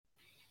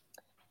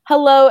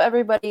Hello,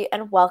 everybody,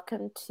 and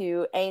welcome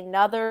to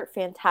another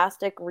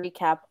fantastic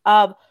recap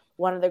of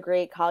one of the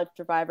great college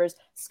survivors,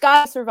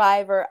 Sky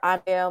Survivor. I'm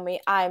Naomi.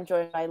 I am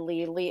joined by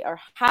Lee. Lee,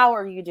 how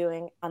are you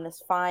doing on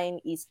this fine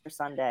Easter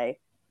Sunday?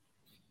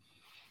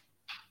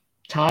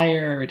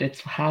 Tired. It's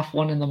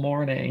 1:30 in the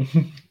morning.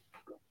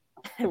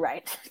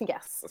 Right.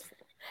 Yes.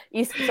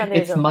 Easter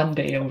Sunday It's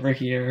Monday over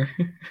here.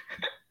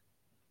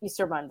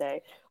 Easter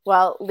Monday.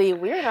 Well, Lee,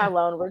 we're not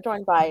alone. We're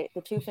joined by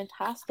the two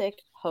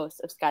fantastic hosts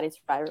of Scotty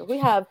Survivor. We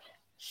have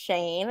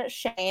Shane.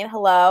 Shane,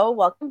 hello.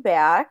 Welcome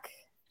back.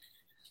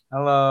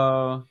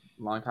 Hello.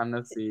 Long time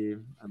no see.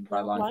 And by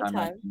long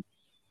time.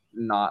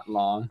 Not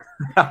long.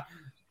 A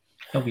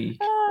week.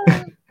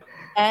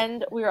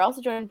 And we are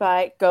also joined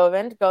by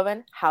Govind.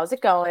 Govind, how's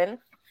it going?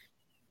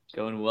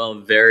 Going well.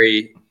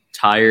 Very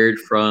tired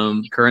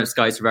from current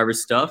Sky Survivor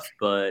stuff,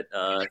 but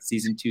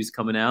season 2's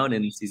coming out,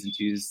 and season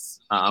 2's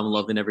I'm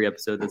loving every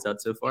episode that's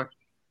out so far.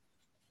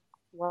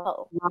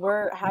 Well,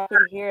 we're happy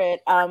to hear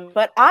it.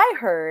 But I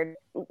heard,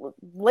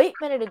 late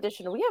minute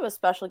edition, we have a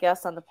special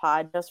guest on the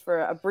pod just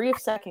for a brief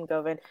second,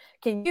 Govind.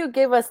 Can you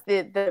give us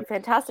the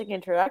fantastic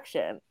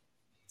introduction?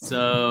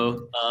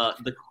 So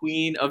the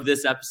queen of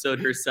this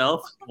episode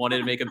herself wanted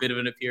to make a bit of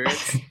an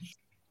appearance.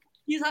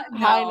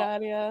 Hi,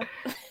 Nadia.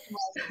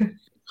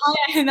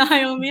 Hi,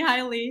 Naomi.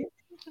 Hi, Lee.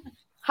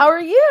 How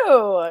are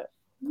you?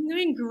 I'm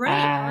doing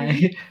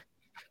great.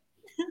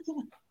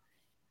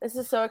 This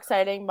is so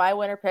exciting. My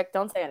winner pick.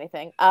 Don't say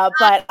anything.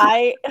 But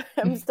I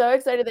am so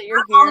excited that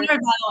you're here. Honored, by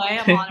the way.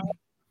 I'm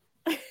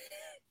honored.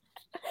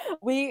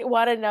 We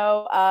want to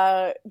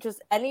know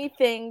just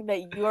anything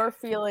that you're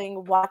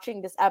feeling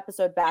watching this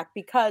episode back,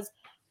 because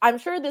I'm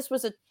sure this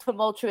was a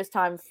tumultuous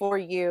time for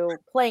you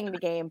playing the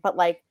game, but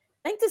I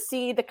think to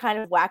see the kind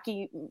of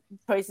wacky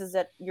choices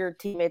that your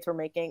teammates were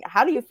making,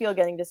 how do you feel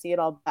getting to see it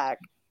all back?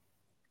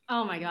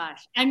 Oh my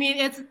gosh. I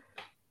mean,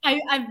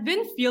 I've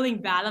been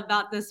feeling bad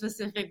about this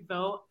specific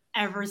vote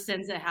ever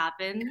since it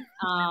happened.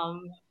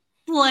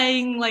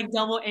 Playing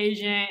double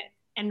agent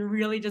and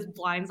really just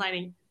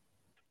blindsiding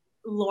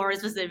Laura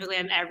specifically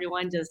and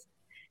everyone, just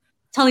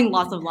telling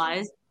lots of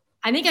lies.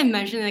 I think I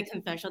mentioned in a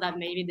confessional that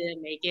maybe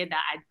didn't make it,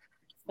 that I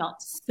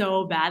felt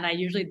so bad. I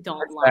usually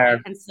don't lie.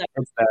 There. And so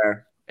it's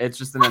there. It's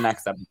just in the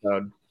next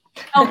episode.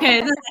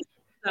 Okay, this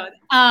episode.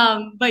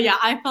 But yeah,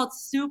 I felt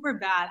super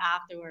bad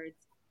afterwards,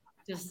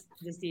 just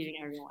deceiving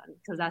everyone,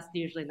 because that's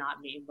usually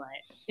not me. But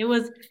it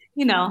was,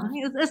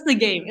 it's the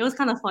game. It was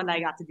kind of fun that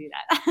I got to do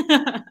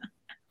that.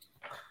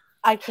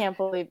 I can't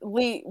believe.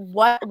 Lee,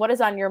 what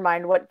is on your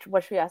mind? What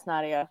should we ask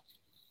Nadia?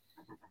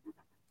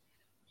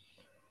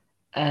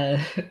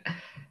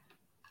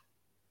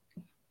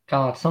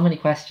 God, so many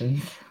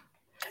questions.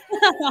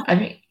 I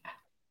mean,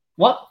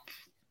 what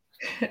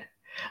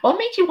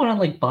made you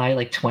want to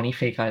buy 20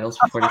 fake idols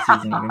before the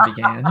season even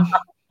began?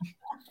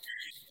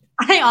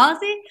 I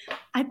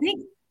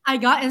think I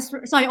got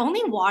inspired. So I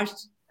only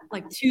watched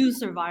 2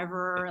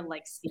 Survivor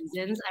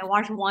seasons. I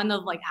watched one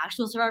of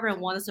actual Survivor and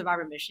one of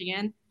Survivor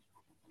Michigan,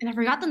 and I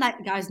forgot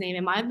that guy's name.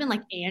 It might have been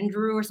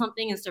Andrew or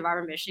something in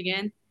Survivor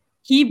Michigan.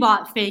 He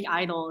bought fake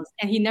idols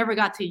and he never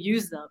got to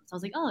use them. So I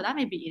was like, oh, that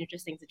might be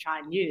interesting to try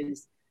and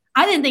use.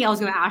 I didn't think I was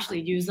going to actually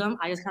use them.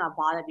 I just kind of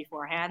bought it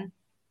beforehand.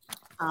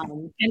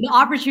 And the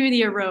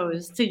opportunity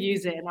arose to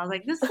use it. And I was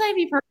like, this might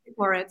be perfect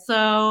for it.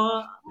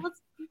 So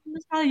let's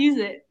try to use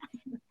it.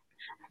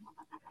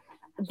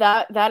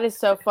 That is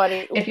so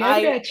funny. If you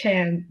ever get a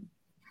chance...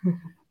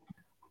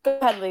 Go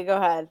ahead, Lee. Go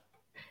ahead.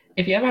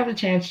 If you ever have a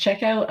chance,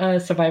 check out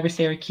Survivor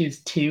Syracuse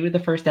 2, the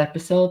first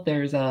episode.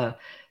 There's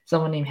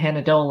someone named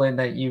Hannah Dolan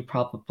that you would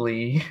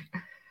probably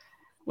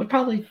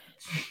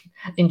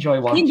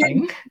enjoy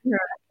watching.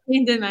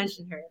 He did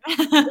mention her.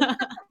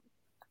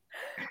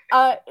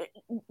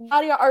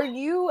 Nadia, are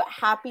you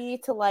happy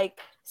to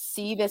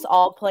see this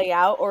all play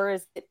out, or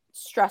is it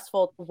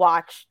stressful to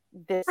watch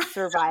this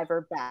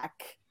Survivor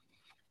back?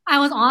 I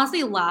was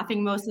honestly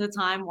laughing most of the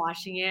time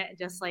watching it,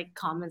 just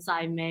comments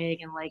I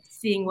make and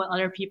seeing what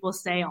other people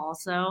say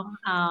also.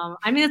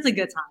 I mean, it's a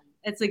good time.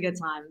 It's a good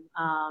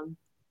time.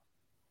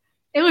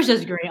 It was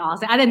just great,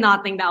 honestly. I did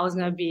not think that was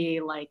going to be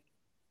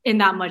in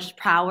that much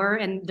power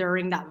and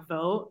during that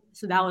vote.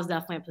 So that was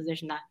definitely a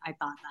position that I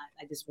thought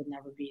that I just would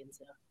never be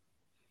into.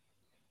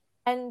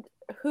 And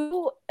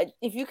who,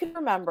 if you can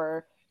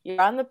remember, you're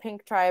on the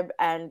Pink Tribe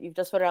and you've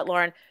just voted out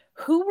Lauren,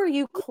 who were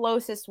you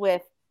closest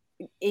with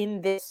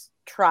in this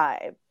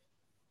tribe?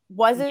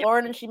 Was it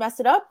Lauren and she messed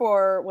it up,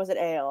 or was it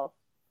Ale?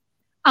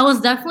 I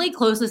was definitely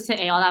closest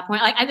to Ale at that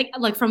point. I think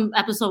from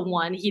episode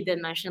 1, he did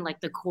mention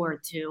the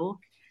core 2.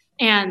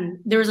 And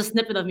there was a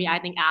snippet of me, I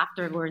think,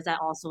 afterwards that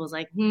also was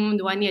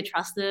do I need to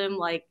trust him?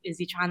 Is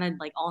he trying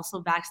to also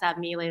backstab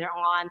me later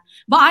on?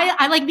 But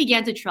I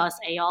began to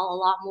trust Ale a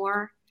lot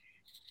more.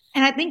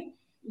 And I think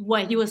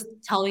what he was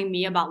telling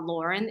me about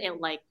Lauren, it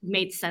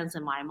made sense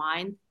in my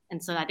mind.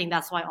 And so I think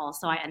that's why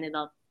also I ended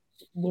up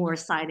more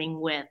siding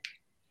with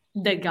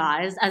the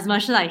guys, as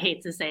much as I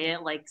hate to say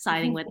it,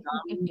 siding with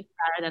them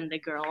rather than the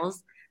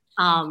girls.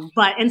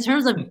 But in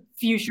terms of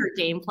future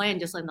gameplay and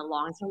just in the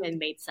long term, it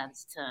made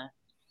sense to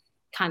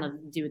kind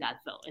of do that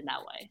vote in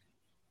that way.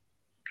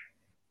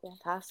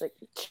 Fantastic.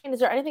 Shane, is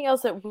there anything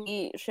else that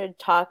we should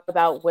talk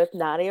about with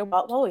Nadia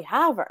while we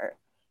have her?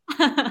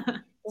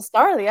 The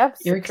star of the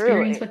episode. Your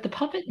experience truly. with the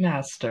Puppet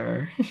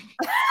Master.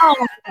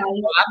 Oh,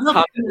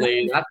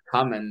 That's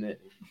common.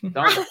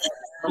 Don't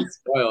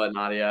spoil it,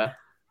 Nadia.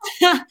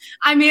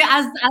 I mean,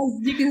 as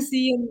you can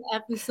see in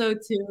episode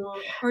 2,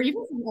 or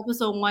even in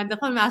episode 1, the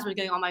Puppet Master was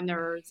getting on my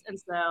nerves, and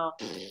so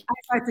I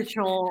tried to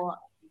troll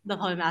the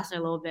Puppet Master a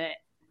little bit.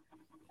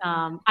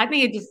 I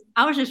think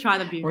I was just trying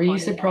to be. Were you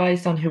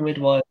surprised on who it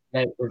was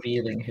without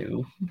revealing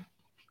who?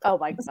 Oh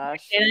my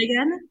gosh! Say it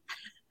again.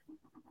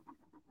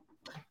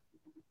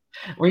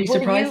 Were you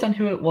surprised on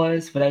who it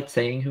was without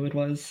saying who it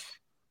was?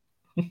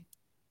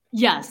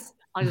 Yes,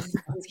 I'll just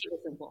keep it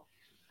simple.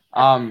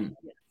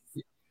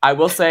 I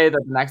will say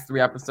that the next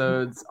 3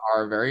 episodes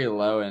are very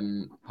low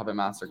in Puppet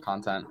Master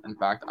content. In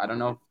fact, I don't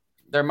know.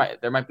 There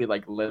might be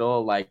like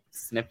little like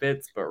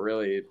snippets, but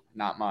really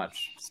not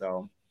much.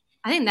 So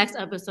I think next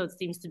episode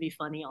seems to be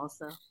funny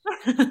also.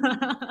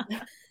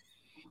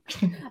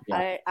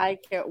 Yeah. I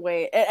can't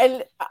wait.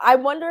 And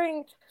I'm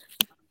wondering,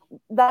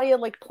 Nadia,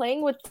 like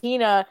playing with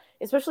Tina,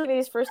 especially in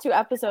these first 2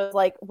 episodes,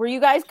 like were you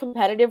guys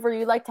competitive? Were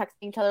you like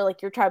texting each other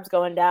like your tribe's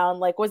going down?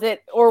 Like was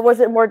it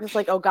more just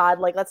like, oh God,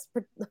 like let's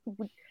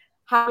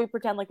how do we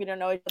pretend like we don't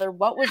know each other?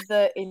 What was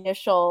the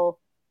initial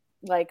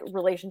like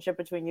relationship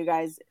between you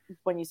guys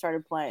when you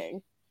started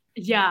playing?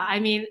 Yeah, I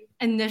mean,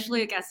 initially,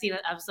 like I seen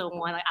episode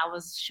 1, like I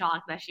was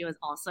shocked that she was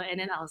also in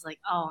it. I was like,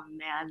 oh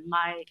man,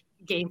 my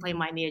gameplay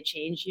might need to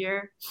change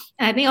here.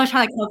 And I think I was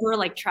trying to cover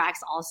like tracks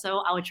also.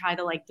 I would try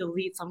to like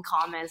delete some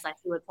comments that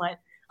she would put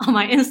on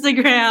my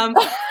Instagram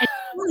and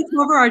really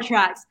cover our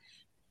tracks.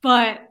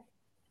 But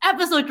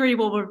episode 3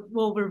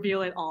 will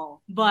reveal it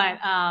all. But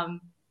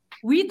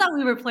we thought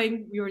we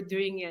were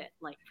doing it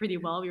like pretty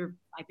well.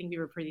 I think we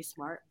were pretty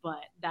smart, but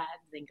that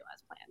didn't go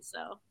as planned.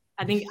 So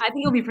I think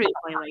it'll be pretty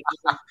funny.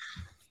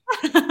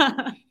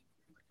 Like,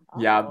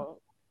 yeah,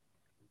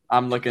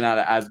 I'm looking at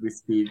it as we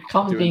speak.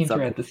 Common theme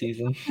throughout the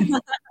season.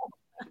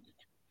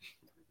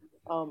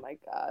 Oh my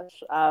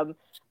gosh.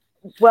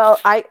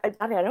 Well, I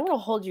don't want to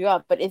hold you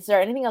up, but is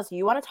there anything else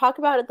you want to talk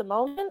about at the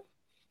moment?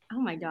 Oh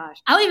my gosh.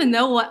 I don't even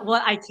know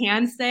what I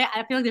can say.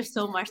 I feel like there's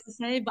so much to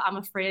say, but I'm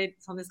afraid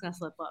something's going to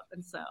slip up.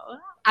 And so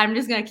I'm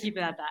just going to keep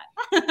it at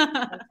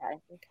that.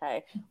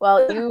 Okay.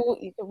 Well,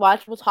 you can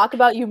watch. We'll talk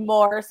about you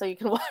more so you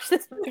can watch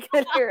this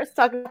and hear us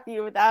talk about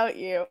you without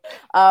you.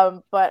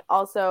 But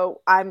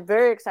also, I'm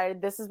very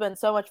excited. This has been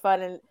so much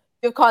fun and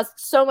you've caused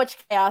so much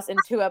chaos in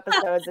 2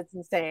 episodes. It's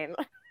insane.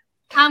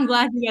 I'm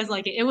glad you guys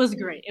like it. It was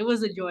great. It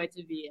was a joy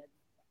to be in.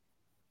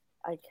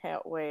 I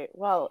can't wait.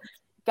 Well,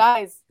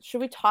 guys,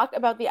 should we talk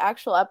about the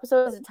actual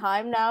episode? Is it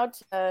time now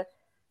to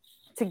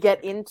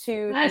get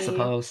into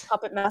the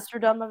Puppet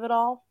Masterdom of it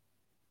all?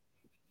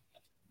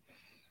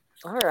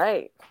 All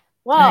right.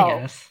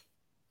 Well,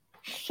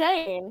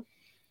 Shane,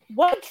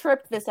 what a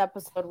trip this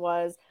episode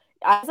was.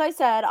 As I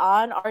said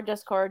on our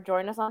Discord,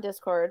 join us on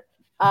Discord.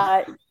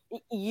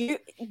 These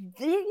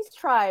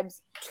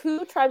tribes,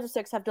 2 tribes of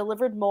 6, have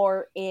delivered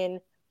more in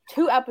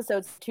 2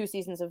 episodes, 2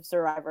 seasons of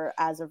Survivor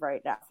as of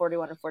right now,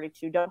 41 and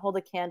 42. Don't hold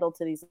a candle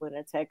to these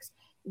lunatics.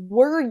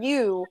 Were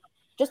you,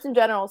 just in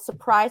general,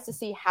 surprised to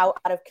see how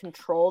out of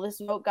control this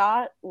vote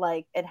got,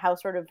 like, and how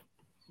sort of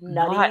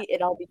nutty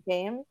it all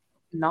became?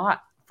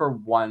 Not for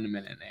 1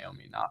 minute,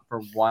 Naomi. Not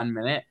for 1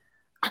 minute.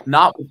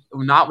 Not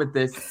with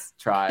this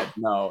tribe.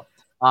 No.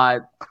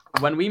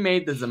 When we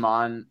made the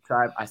Zaman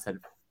tribe, I said,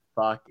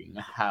 "Fucking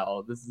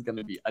hell, this is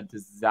gonna be a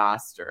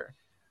disaster."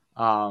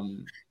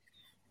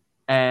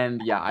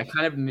 And yeah,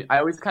 I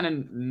always kind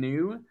of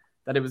knew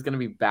that it was going to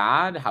be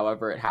bad.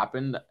 However, it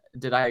happened.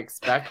 Did I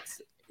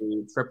expect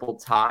a triple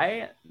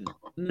tie?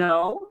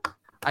 No,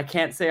 I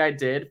can't say I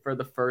did for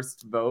the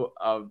first vote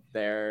of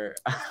their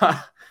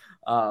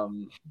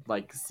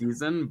like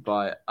season,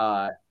 but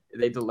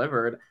they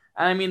delivered.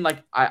 And I mean,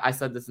 like I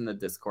said this in the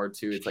Discord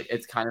too. It's like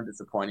it's kind of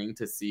disappointing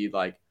to see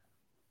like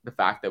the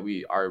fact that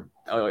we are.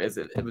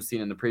 It was seen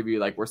in the preview.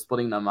 Like we're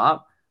splitting them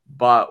up.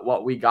 But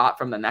what we got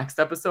from the next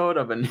episode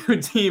of a new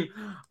team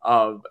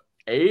of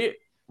 8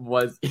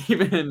 was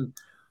even,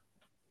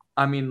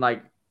 I mean,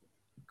 like,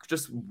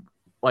 just,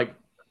 like,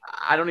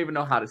 I don't even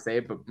know how to say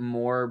it, but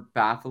more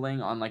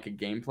baffling on, like, a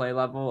gameplay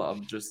level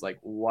of just, like,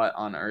 what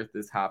on earth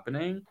is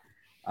happening.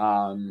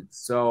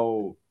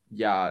 So,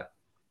 yeah,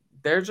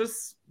 they're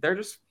just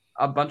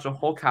a bunch of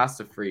whole cast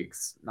of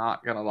freaks,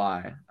 not gonna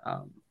lie.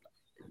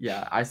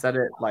 Yeah, I said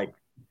it, like,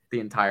 the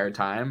entire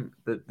time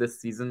that this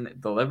season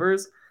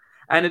delivers.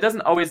 And it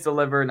doesn't always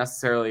deliver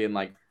necessarily in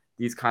like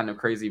these kind of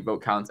crazy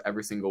vote counts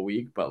every single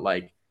week, but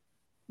like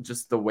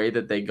just the way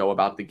that they go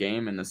about the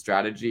game and the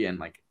strategy and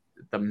like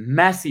the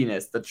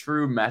messiness, the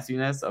true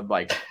messiness of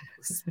like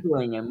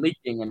spilling and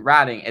leaking and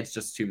ratting, it's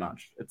just too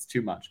much. It's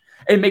too much.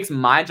 It makes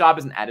my job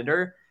as an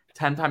editor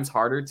 10 times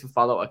harder to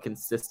follow a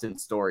consistent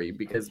story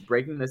because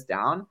breaking this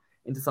down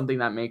into something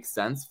that makes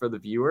sense for the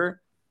viewer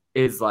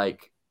is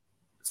like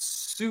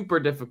super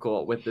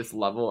difficult with this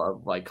level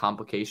of like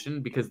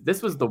complication because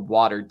this was the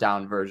watered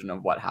down version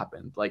of what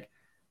happened. Like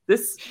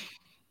this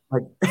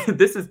like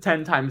this is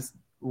 10 times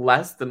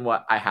less than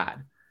what I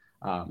had.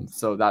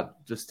 So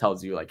that just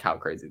tells you like how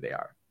crazy they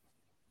are.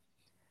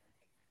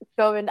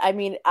 Govind, I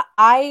mean,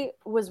 I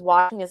was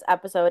watching this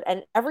episode,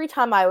 and every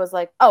time I was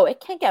like, oh, it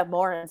can't get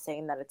more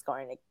insane than it's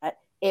going to get,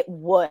 it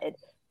would.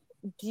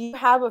 Do you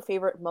have a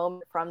favorite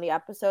moment from the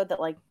episode that,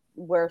 like,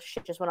 where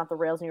shit just went off the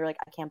rails and you're like,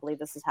 I can't believe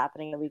this is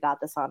happening and we got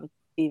this on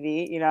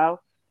TV, you know?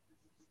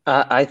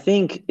 I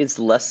think it's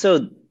less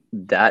so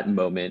that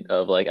moment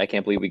of like, I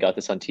can't believe we got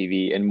this on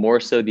TV, and more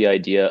so the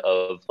idea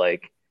of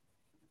like,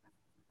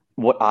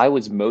 what I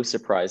was most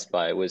surprised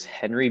by was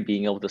Henry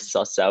being able to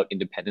suss out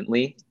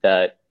independently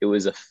that it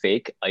was a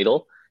fake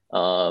idol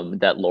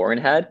that Lauren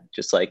had,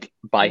 just like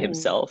by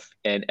himself.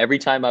 And every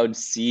time I would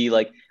see,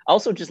 like, I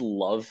also just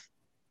love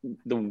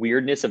the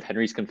weirdness of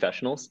Henry's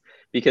confessionals,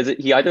 because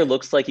he either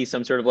looks like he's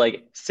some sort of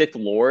like Sith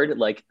Lord,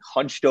 like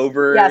hunched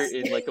over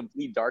in like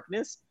complete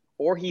darkness,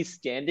 or he's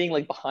standing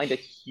like behind a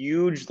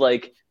huge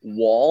like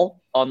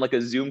wall on like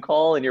a Zoom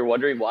call, and you're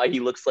wondering why he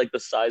looks like the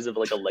size of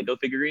like a Lego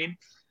figurine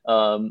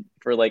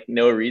for like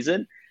no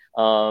reason.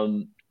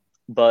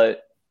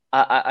 But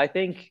I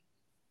think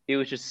it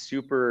was just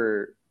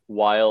super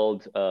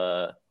wild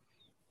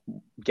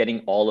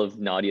getting all of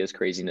Nadia's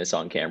craziness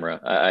on camera.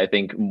 I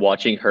think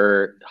watching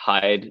her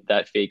hide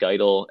that fake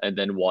idol, and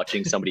then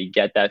watching somebody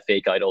get that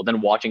fake idol, then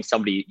watching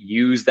somebody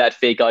use that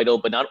fake idol,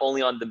 but not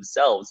only on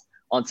themselves,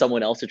 on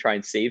someone else to try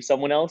and save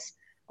someone else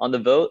on the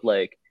vote.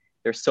 Like,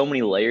 there's so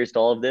many layers to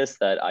all of this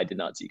that I did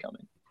not see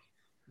coming.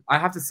 I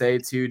have to say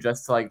too,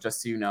 just so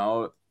you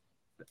know,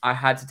 I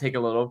had to take a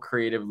little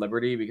creative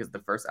liberty because the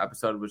first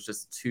episode was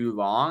just too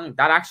long.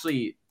 That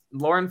actually,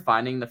 Lauren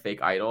finding the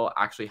fake idol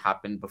actually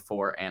happened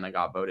before Anna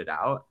got voted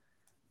out,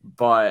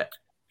 but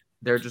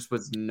there just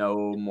was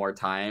no more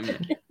time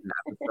in the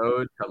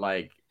episode to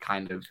like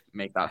kind of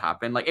make that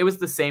happen. Like, it was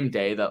the same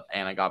day that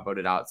Anna got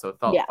voted out, so it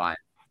felt fine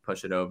to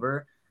push it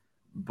over.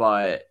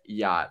 But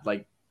yeah,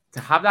 like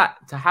to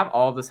have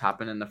all of this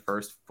happen in the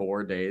first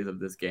 4 days of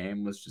this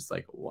game was just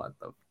like, what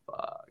the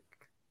fuck?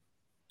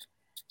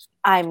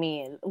 I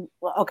mean,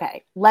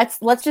 okay, let's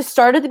just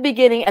start at the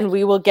beginning and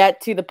we will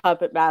get to the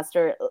Puppet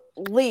Master.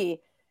 Lee,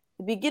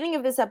 the beginning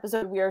of this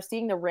episode, we are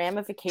seeing the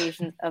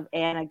ramifications of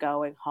Anna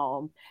going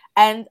home.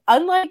 And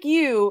unlike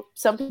you,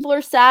 some people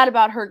are sad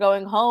about her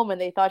going home and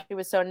they thought she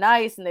was so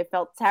nice and they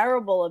felt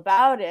terrible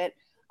about it.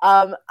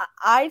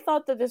 I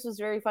thought that this was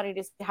very funny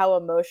to see how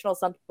emotional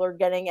some people are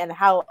getting and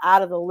how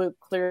out of the loop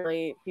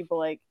clearly people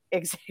like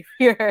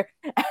Xavier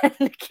and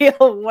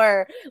Nikhil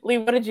were. Lee,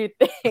 what did you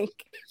think?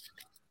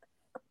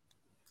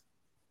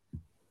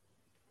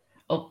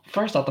 Well,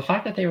 first off, the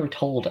fact that they were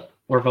told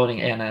we're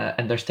voting Anna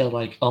and they're still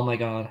like, oh my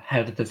god,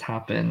 how did this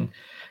happen?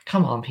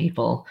 Come on,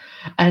 people.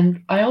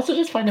 And I also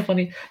just find it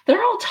funny,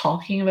 they're all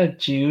talking about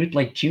Jude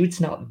like Jude's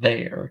not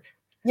there.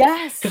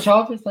 Yes.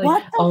 Kachov was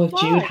like, oh, if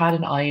Jude had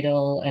an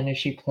idol and if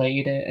she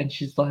played it, and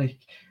she's like,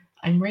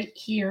 I'm right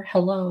here,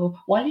 hello.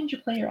 Why didn't you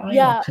play your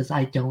idol? Because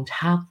I don't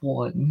have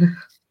one.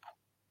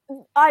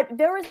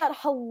 There was that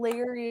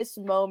hilarious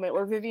moment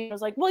where Vivian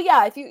was like, well,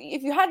 yeah, if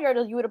you had your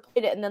idol, you would have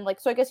played it, and then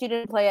like, so I guess you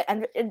didn't play it,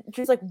 and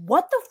she was like,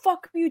 what the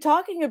fuck are you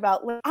talking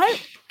about? Like,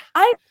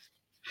 I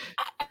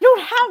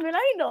don't have an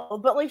idol,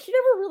 but like, she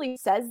never really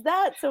says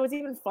that, so it's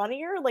even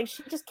funnier. Like,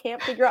 she just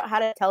can't figure out how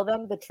to tell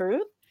them the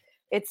truth.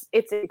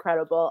 It's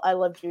incredible. I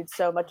love Jude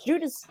so much.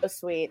 Jude is so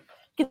sweet,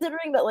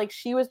 considering that like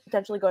she was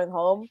potentially going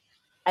home,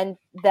 and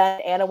then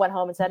Anna went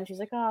home and said, and she's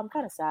like, oh, I'm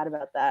kind of sad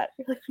about that.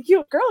 You're like,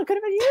 you girl, it could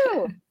have been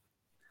you.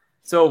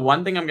 So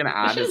one thing I'm going to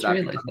add is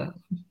that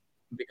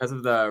because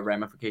of the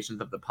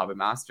ramifications of the Puppet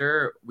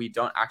Master, we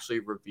don't actually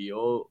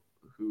reveal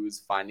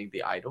who's finding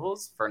the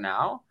idols for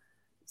now.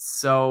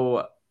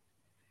 So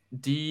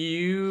do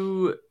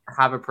you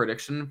have a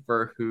prediction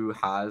for who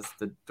has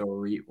the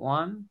Dorit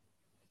one?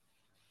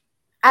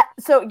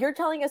 So you're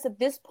telling us at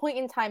this point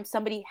in time,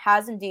 somebody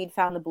has indeed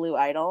found the blue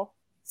idol?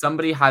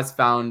 Somebody has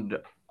found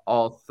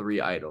all 3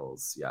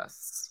 idols,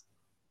 yes.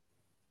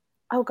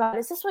 Oh god,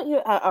 is this what you...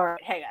 all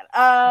right, hang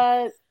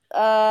on.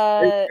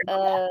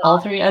 All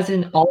 3 as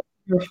in all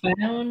were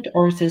found,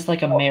 or is this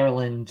like a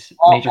Maryland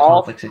major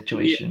conflict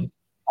situation?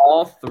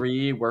 All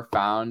 3 were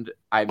found.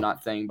 I'm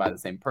not saying by the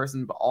same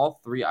person, but all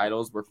 3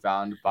 idols were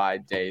found by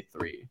day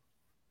 3.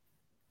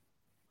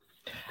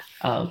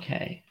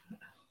 Okay.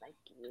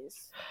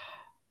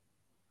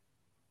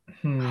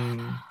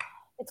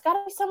 It's got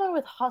to be someone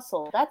with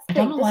hustle. That's the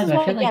thing. I don't know why,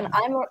 but again, like...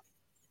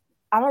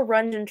 I'm a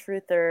Runjin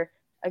truther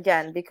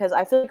again, because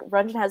I feel like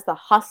Runjin has the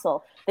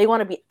hustle. They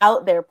want to be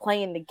out there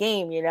playing the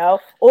game, you know?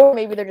 Or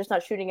maybe they're just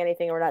not shooting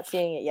anything and we're not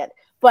seeing it yet.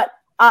 But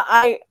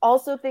I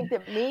also think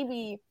that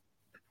maybe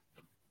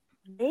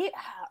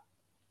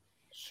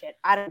shit,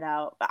 I don't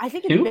know. I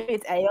think maybe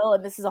it's Ale,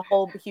 and this is a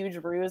whole huge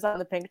ruse on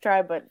the Pink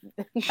Tribe, but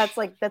that's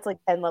like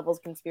 10 levels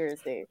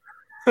conspiracy.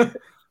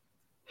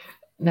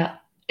 Now,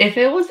 if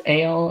it was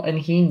Ale and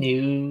he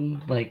knew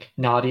like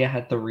Nadia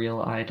had the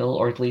real idol,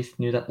 or at least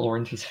knew that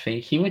Lawrence was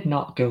fake, he would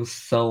not go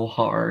so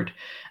hard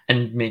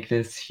and make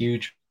this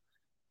huge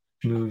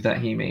move that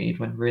he made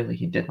when really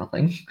he did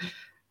nothing.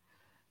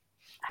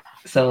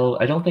 So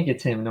I don't think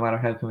it's him, no matter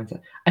how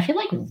convincing. I feel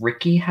like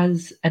Ricky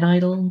has an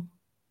idol.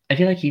 I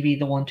feel like he'd be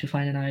the one to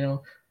find an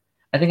idol.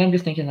 I think I'm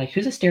just thinking like,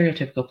 who's a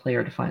stereotypical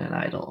player to find an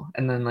idol?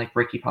 And then like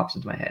Ricky pops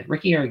into my head.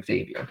 Ricky or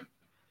Xavier.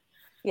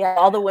 Yeah,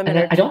 all the women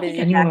And are I too don't think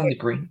busy anyone back on the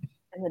green.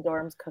 in the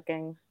dorms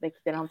cooking. They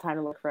don't have time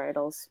to look for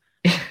idols.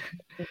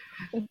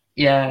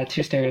 Yeah,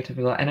 too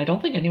stereotypical. And I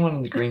don't think anyone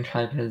in the Green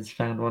Tribe has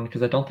found one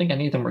because I don't think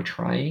any of them were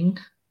trying.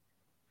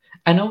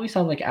 I know we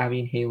saw like Abby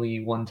and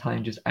Haley one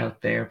time just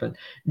out there, but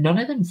none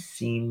of them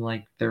seem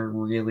like they're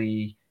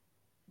really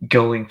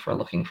going for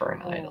looking for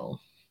an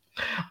idol.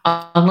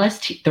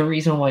 Unless the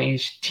reason why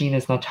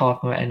Tina's not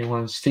talking about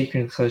anyone's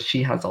secret is because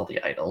she has all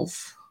the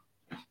idols.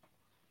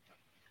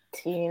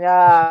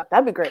 Tina,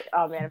 that'd be great.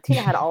 Oh man, if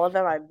Tina had all of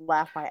them, I'd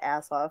laugh my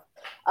ass off.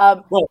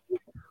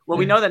 Well,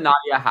 we know that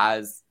Nadia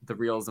has the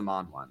real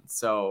Zaman one,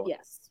 so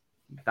yes,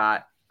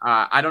 that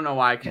I don't know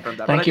why I confirmed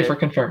that. Thank you for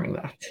confirming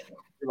that.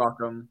 You're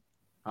welcome.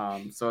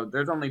 So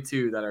there's only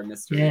 2 that are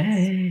mysteries.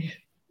 Yay!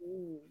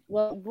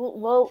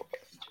 Well,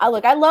 I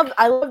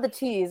love the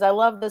tease. I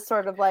love this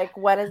sort of like,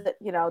 when is it?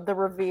 You know, the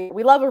reveal.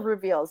 We love a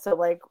reveal, so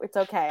like it's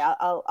okay.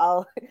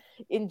 I'll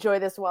enjoy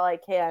this while I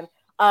can.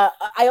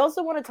 I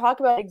also want to talk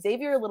about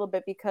Xavier a little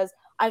bit because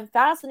I'm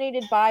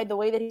fascinated by the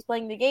way that he's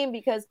playing the game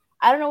because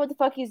I don't know what the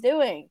fuck he's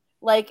doing.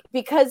 Like,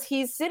 because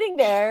he's sitting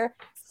there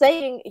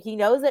saying he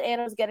knows that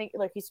Anna's getting,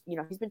 like, he's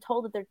been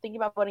told that they're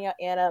thinking about voting out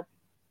Anna.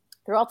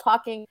 They're all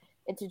talking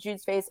into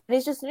Jude's face, and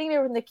he's just sitting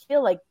there with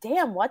Nikhil, like,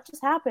 damn, what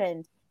just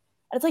happened?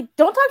 And it's like,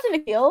 don't talk to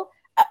Nikhil.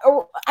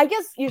 Or I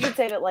guess you should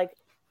say that, like,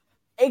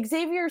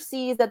 Xavier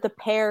sees that the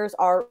pairs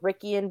are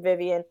Ricky and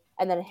Vivian,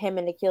 and then him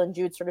and Nikhil and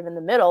Jude sort of in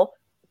the middle.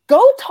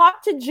 Go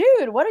talk to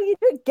Jude. What are you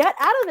doing? Get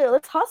out of there.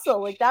 Let's hustle.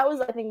 Like, that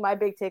was, I think, my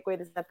big takeaway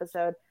this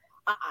episode.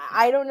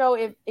 I don't know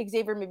if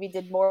Xavier maybe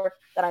did more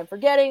that I'm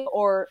forgetting,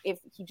 or if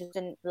he just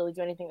didn't really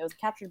do anything that was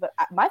captured. But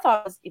my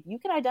thought was, if you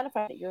can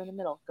identify that you're in the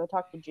middle, go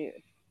talk to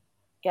Jude.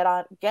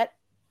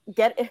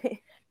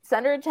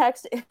 Send her a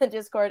text in the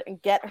Discord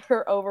and get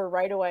her over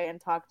right away and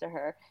talk to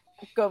her.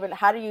 Govind,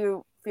 how do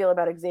you feel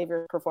about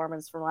Xavier's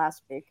performance from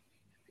last week?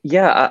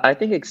 Yeah, I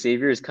think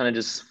Xavier is kind of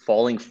just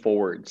falling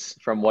forwards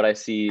from what I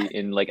see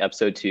in like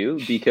episode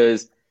 2,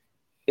 because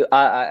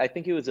I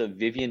think it was a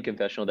Vivian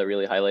confessional that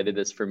really highlighted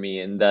this for me,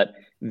 and that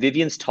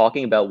Vivian's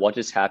talking about what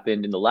just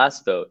happened in the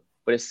last vote,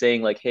 but it's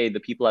saying like, hey, the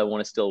people I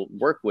want to still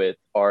work with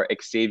are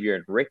Xavier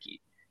and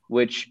Ricky,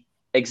 which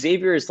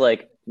Xavier is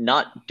like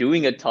not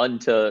doing a ton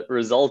to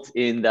result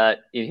in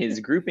that in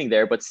his grouping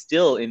there, but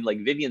still in like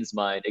Vivian's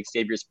mind,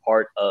 Xavier's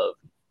part of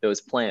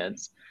those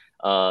plans.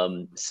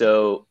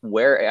 So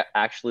where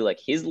actually like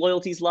his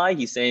loyalties lie,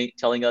 he's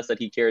telling us that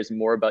he cares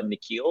more about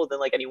Nikhil than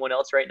like anyone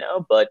else right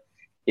now, but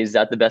is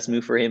that the best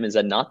move for him? Is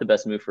that not the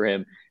best move for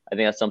him? I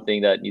think that's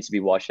something that needs to be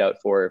watched out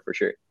for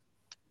sure.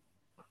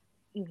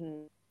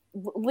 Mm-hmm.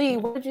 Lee,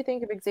 what did you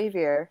think of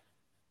Xavier?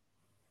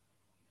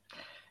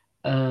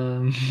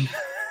 Not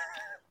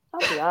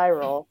the eye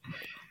roll.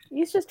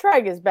 He's just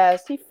trying his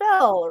best. He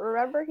fell.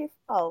 Remember, he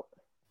fell.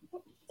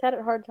 He's had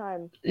a hard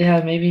time.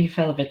 Yeah, maybe he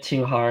fell a bit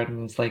too hard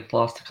and was like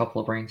lost a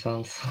couple of brain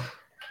cells.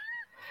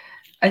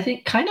 I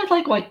think kind of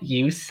like what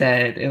you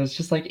said, it was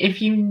just like,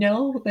 if you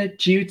know that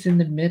Jude's in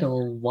the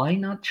middle, why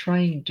not try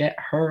and get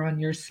her on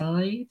your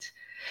side?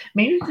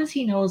 Maybe because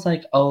he knows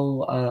like,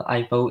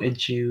 I voted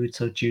Jude,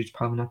 so Jude's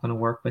probably not going to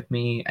work with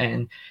me.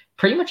 And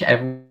pretty much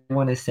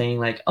everyone is saying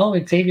like, oh,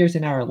 Xavier's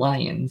in our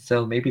alliance,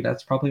 so maybe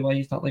that's probably why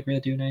he's not like really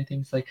doing anything.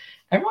 It's like,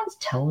 everyone's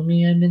telling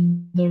me I'm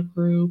in the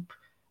group,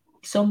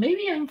 so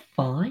maybe I'm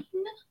fine.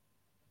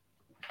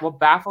 What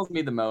baffles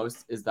me the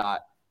most is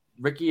that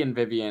Ricky and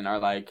Vivian are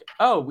like,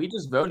 oh, we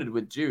just voted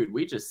with Jude.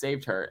 We just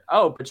saved her.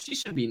 Oh, but she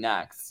should be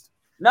next.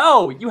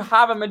 No, you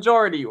have a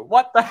majority.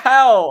 What the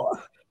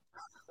hell?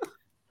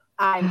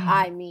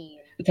 I mean,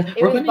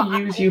 we're going to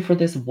use you for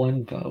this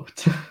one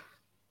vote.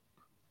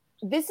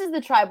 This is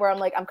the tribe where I'm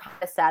like, I'm kind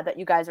of sad that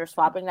you guys are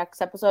swapping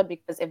next episode,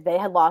 because if they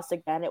had lost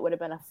again, it would have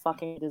been a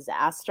fucking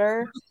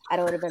disaster,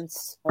 and it would have been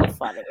so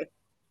funny.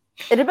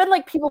 It'd have been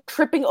like people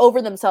tripping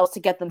over themselves to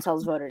get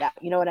themselves voted out.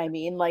 You know what I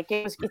mean? Like,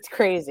 it's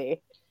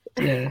crazy.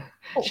 Yeah.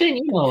 Shane,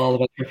 you know all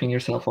about tripping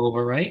yourself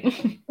over, right?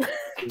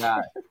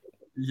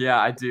 Yeah,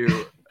 I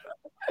do.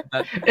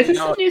 Is this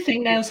a new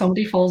thing now?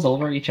 Somebody falls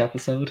over each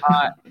episode?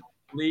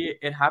 Lee,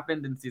 it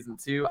happened in season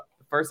 2.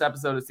 The first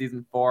episode of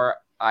season 4,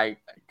 I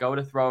go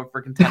to throw a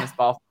freaking tennis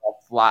ball,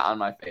 fall flat on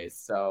my face.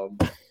 So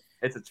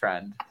it's a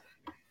trend.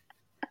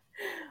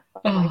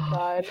 Oh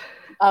my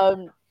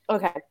god.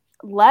 Okay.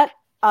 Let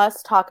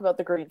us talk about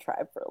the Green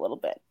Tribe for a little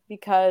bit,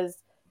 because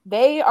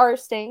they are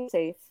staying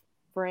safe.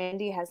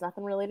 Brandy has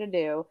nothing really to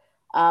do.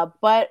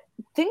 But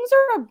things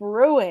are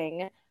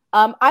brewing.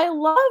 I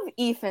love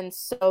Ethan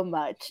so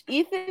much.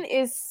 Ethan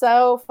is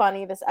so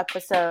funny this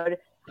episode.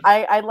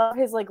 I love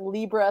his like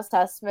Libra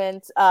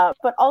assessment.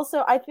 But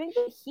also I think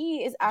that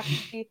he is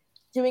actually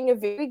doing a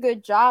very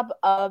good job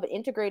of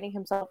integrating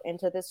himself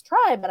into this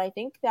tribe. And I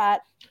think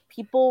that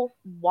people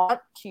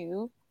want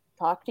to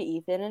talk to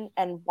Ethan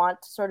and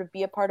want to sort of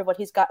be a part of what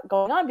he's got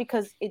going on,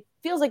 because it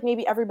feels like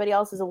maybe everybody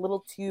else is a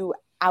little too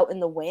out in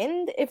the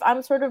wind, if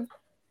I'm sort of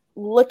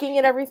looking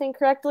at everything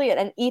correctly.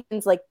 And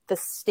Ethan's like the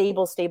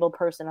stable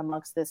person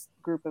amongst this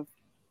group of,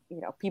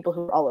 people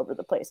who are all over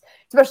the place,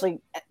 especially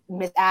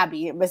Miss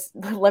Abby.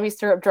 Let me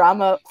stir up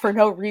drama for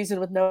no reason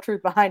with no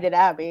truth behind it,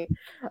 Abby.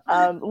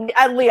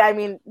 Lee, I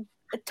mean,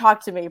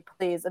 talk to me,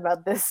 please,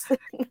 about this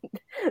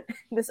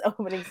this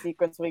opening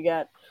sequence we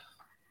get.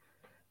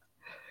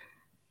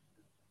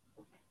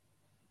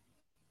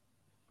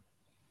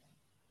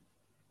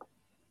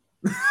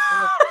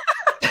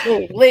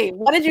 Lee,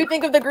 what did you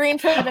think of the green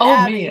tribe?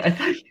 Abby? Me. I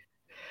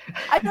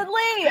said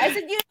Lee. I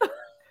said you.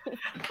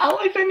 Oh,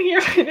 I couldn't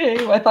hear my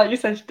name. I thought you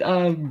said,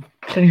 can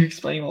you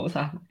explain what was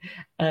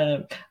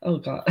happening? Oh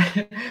god.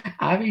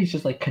 Abby's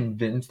just like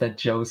convinced that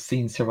Joe's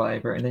seen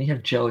Survivor, and then you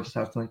have Joe just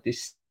asking like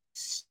these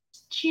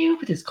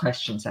stupidest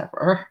questions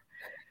ever.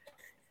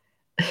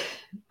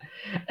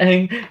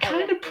 And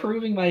kind of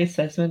proving my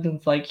assessment, and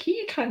it's like,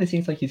 he kind of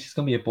seems like he's just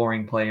gonna be a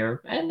boring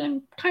player, and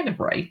I'm kind of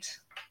right.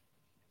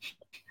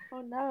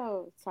 Oh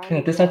no! Sorry.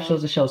 Yeah, this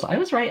episode shows I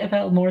was right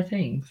about more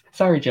things.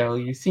 Sorry, Joe.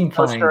 You seem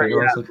fine, but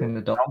you're also kind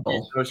of dull. Don't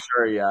be so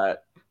sure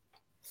yet.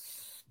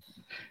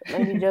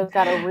 Maybe Joe's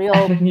got a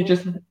real you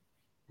just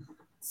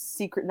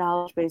secret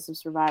knowledge base of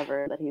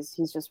Survivor that he's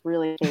just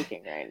really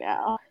taking right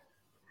now.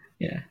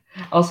 Yeah.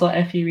 Also,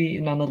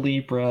 FUE on the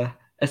Libra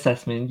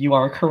assessment, you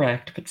are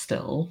correct, but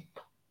still,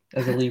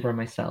 as a Libra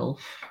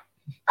myself.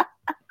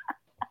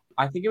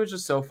 I think it was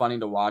just so funny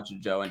to watch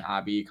Joe and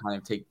Abby kind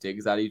of take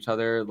digs at each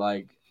other.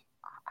 Like,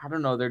 I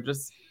don't know, they're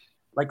just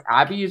like,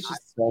 Abby is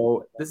just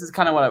so, this is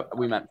kind of what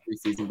we meant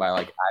preseason by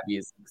like, Abby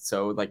is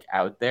so like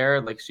out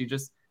there. Like,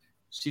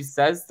 she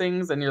says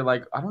things and you're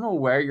like, I don't know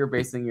where you're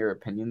basing your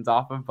opinions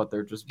off of, but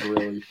they're just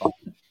really fun.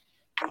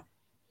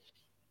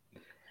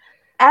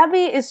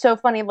 Abby is so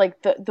funny,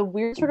 like the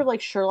weird sort of like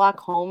Sherlock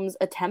Holmes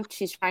attempt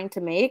she's trying to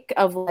make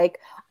of like,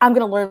 I'm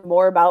gonna learn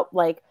more about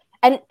like,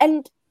 and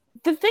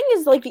the thing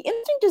is, like, the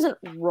instinct isn't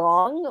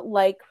wrong.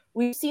 Like,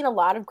 we've seen a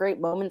lot of great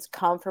moments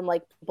come from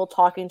like people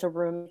talking to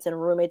roommates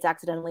and roommates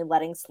accidentally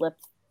letting slip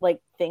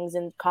like things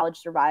in College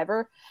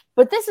Survivor,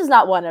 but this is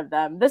not one of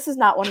them. This is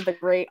not one of the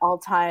great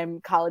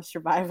all-time College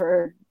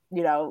Survivor,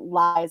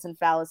 lies and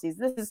fallacies.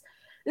 This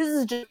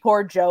is just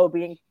poor Joe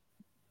being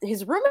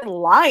his roommate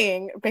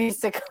lying,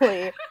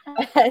 basically.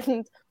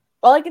 And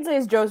all I can say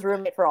is Joe's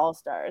roommate for All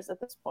Stars at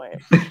this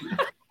point.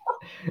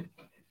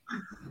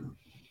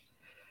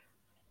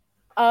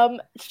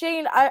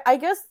 Shane, I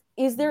guess,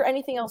 is there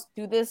anything else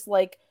to this?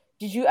 Like,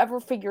 did you ever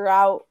figure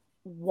out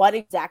what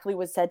exactly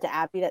was said to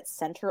Abby that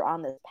sent her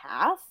on this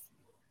path?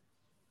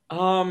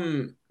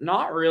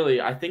 Not really.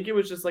 I think it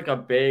was just like a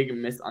big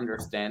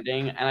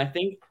misunderstanding, and I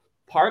think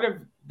part of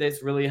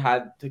this really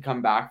had to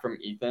come back from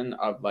Ethan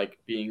of like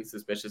being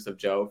suspicious of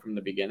Joe from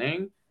the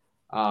beginning,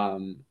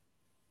 and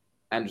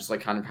just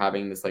like kind of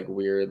having this like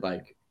weird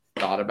like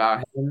thought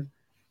about him,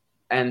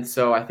 and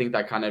so I think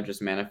that kind of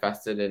just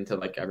manifested into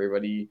like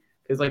everybody,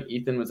 because like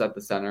Ethan was at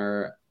the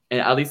center, and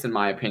at least in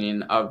my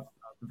opinion, of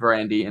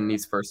Verandy in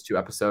these first two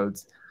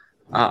episodes,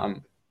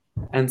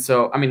 and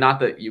so I mean,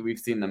 not that we've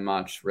seen them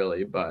much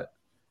really, but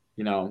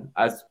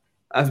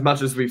as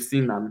much as we've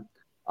seen them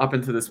up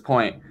until this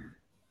point,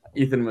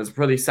 Ethan was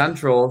really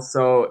central.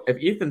 So if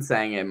Ethan's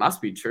saying it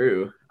must be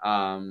true, you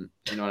know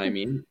what I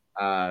mean?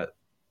 And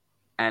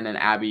then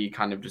Abby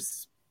kind of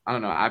just, I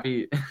don't know,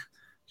 Abby,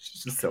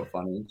 she's just so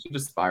funny. She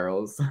just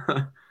spirals.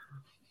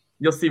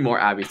 You'll see more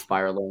Abby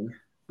spiraling.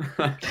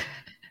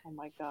 Oh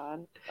my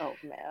god. Oh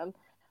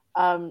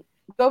man.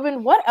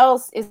 Govind, what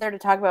else is there to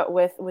talk about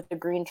with the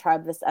Green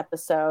Tribe this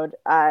episode?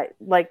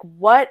 Like,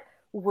 what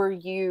were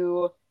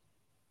you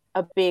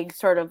a big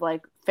sort of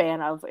like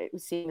fan of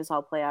seeing this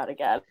all play out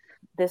again?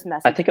 This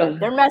messy. I think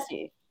they're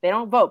messy. They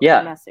don't vote. Yeah.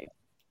 They're messy.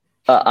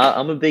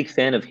 I'm a big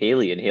fan of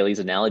Haley and Haley's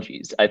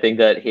analogies. I think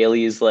that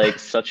Haley is like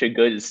such a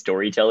good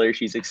storyteller.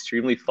 She's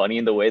extremely funny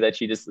in the way that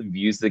she just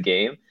views the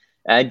game.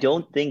 And I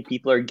don't think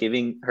people are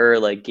giving her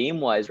like game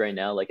wise right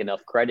now like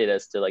enough credit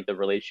as to like the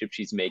relationship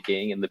she's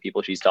making and the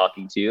people she's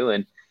talking to.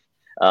 And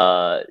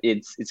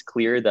it's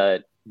clear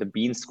that the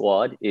Bean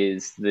Squad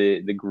is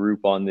the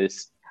group on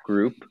this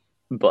group.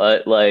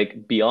 But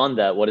like beyond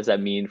that, what does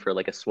that mean for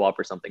like a swap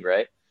or something,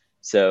 right?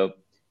 So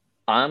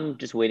I'm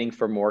just waiting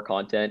for more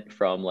content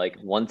from like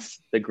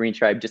once the Green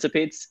Tribe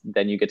dissipates,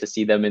 then you get to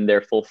see them in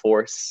their full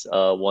force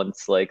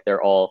once like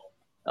they're all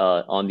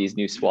on these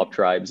new swap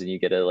tribes, and you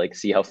get to like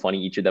see how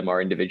funny each of them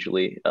are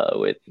individually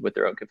with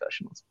their own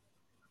confessionals.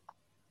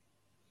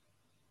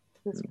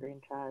 This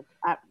Green Tribe,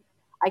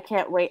 I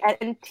can't wait.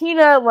 And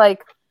Tina,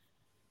 like,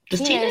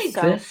 Does Tina is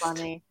exist? so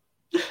funny.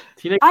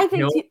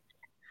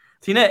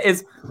 Tina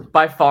is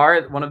by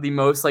far one of the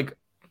most like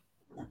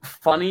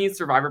funny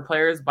Survivor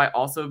players by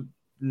also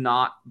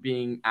not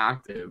being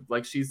active.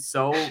 Like, she's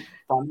so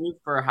funny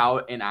for how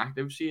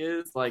inactive she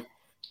is. Like,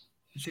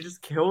 she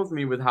just kills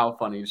me with how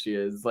funny she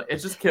is. Like,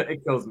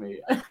 it kills me.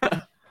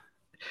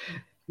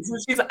 So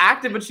she's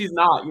active, but she's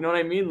not. You know what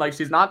I mean? Like,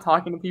 she's not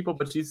talking to people,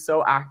 but she's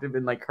so active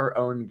in like her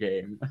own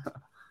game.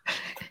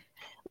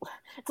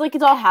 It's like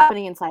it's all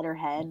happening inside her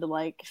head.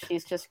 Like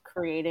she's just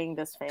creating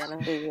this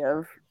fantasy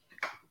of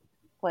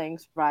playing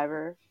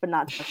Survivor, but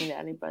not talking to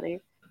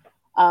anybody.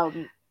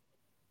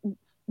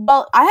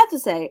 Well, I have to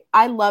say,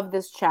 I love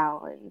this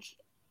challenge.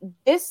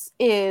 This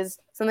is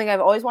something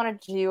I've always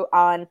wanted to do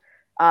on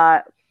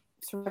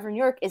Survivor New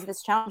York. Is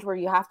this challenge where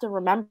you have to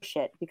remember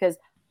shit because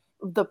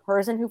the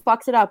person who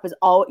fucks it up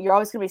you're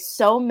always gonna be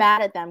so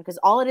mad at them because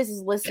all it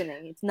is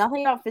listening. It's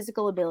nothing about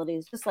physical ability.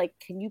 It's just like,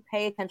 can you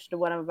pay attention to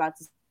what I'm about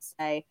to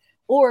say,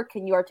 or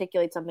can you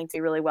articulate something to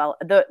you really well?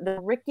 The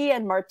Ricky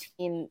and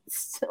Martine,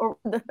 or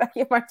the Becky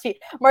and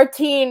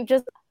Martine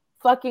just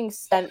fucking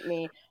sent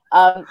me.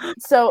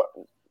 So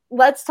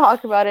let's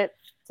talk about it.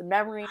 It's a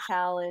memory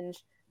challenge.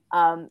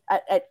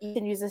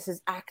 Ethan uses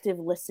his active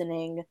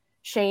listening.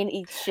 Shane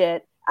eats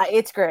shit.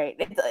 It's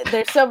great.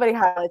 There's so many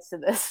highlights to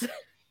this.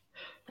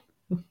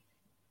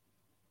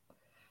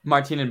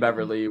 Martine and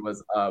Beverly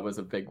was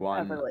a big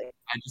one. Beverly.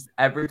 I just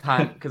every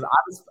time because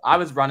I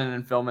was running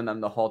and filming them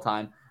the whole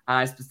time, and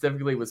I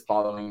specifically was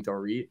following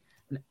Dorit.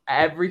 And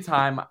every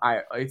time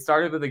it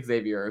started with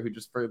Xavier, who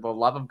just for the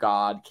love of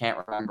God can't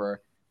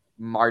remember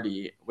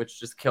Marty, which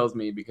just kills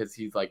me because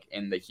he's like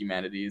in the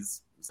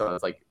humanities, so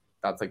it's like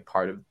that's like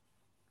part of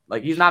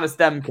like he's not a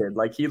STEM kid.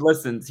 Like he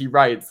listens, he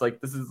writes.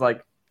 Like this is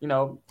like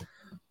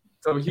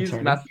So he's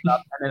messing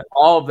up, and then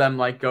all of them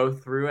like go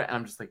through it, and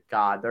I'm just like,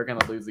 God, they're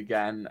gonna lose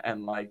again,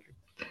 and like,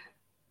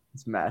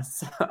 it's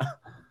mess.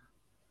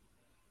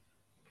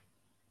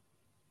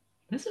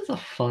 This is a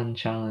fun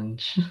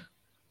challenge.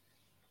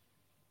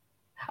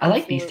 I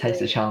like these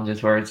types of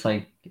challenges where it's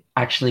like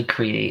actually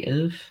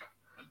creative.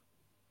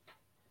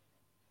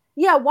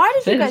 Yeah, why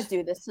did you guys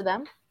do this to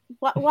them?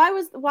 Why?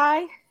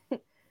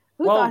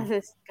 Who thought of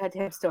this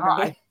goddamn story?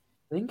 I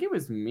think it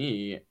was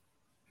me.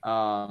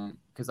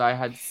 Because I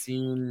had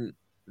seen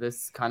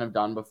this kind of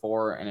done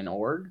before in an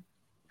org,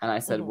 and I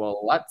said,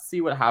 well, let's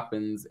see what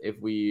happens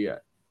if we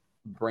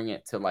bring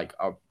it to like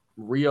a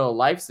real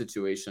life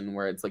situation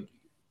where it's like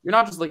you're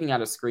not just looking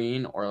at a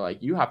screen, or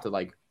like you have to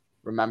like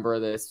remember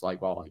this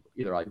like while like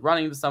either like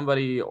running to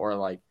somebody, or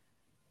like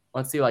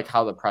let's see like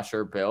how the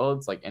pressure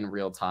builds like in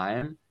real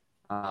time.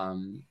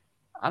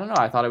 I don't know.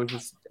 I thought it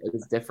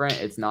was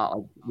different. It's not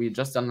like we had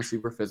just done the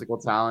super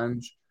physical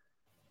challenge.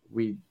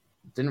 We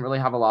didn't really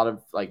have a lot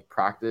of like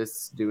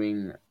practice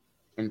doing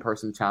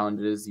in-person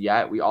challenges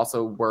yet. We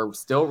also were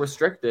still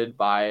restricted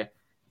by,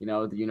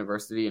 the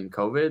university and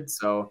COVID.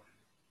 So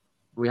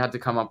we had to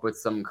come up with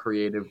some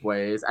creative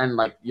ways. And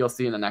like you'll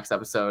see in the next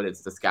episode,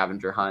 it's the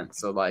scavenger hunt.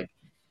 So like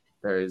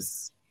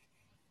there's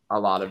a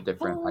lot of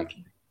different like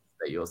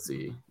that you'll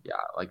see. Yeah,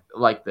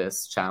 like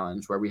this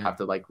challenge where we have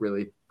to like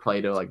really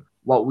play to like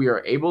what we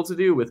are able to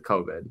do with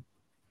COVID.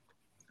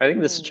 I think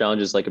this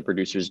challenge is like a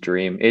producer's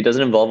dream. It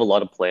doesn't involve a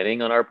lot of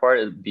planning on our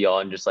part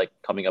beyond just like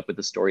coming up with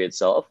the story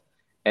itself.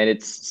 And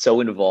it's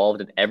so involved,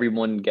 and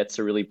everyone gets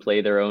to really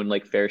play their own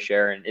like fair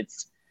share. And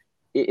it's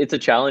a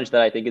challenge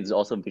that I think is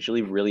also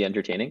visually really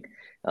entertaining,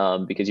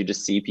 because you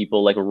just see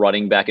people like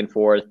running back and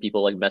forth,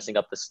 people like messing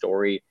up the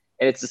story.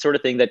 And it's the sort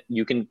of thing that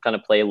you can kind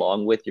of play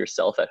along with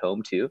yourself at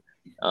home too,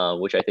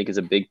 which I think is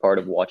a big part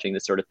of watching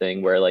this sort of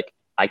thing where like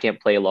I can't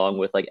play along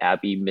with like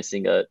Abby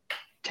missing a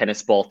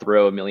tennis ball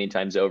throw a million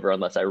times over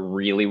unless I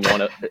really want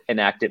to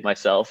enact it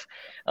myself.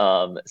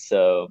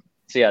 So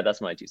yeah,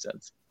 that's my 2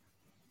 cents.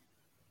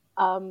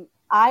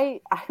 I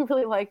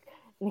really like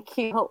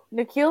Nikhil.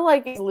 Nikhil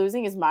like is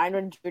losing his mind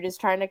when Jude is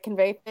trying to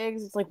convey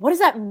things. It's like, what does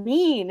that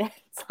mean?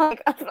 It's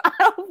like I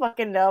don't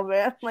fucking know,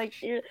 man. Like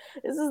this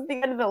is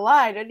the end of the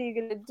line. What are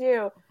you gonna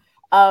do?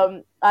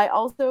 I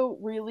also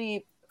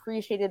really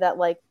appreciated that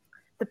like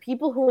the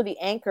people who were the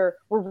anchor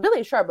were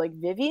really sharp. Like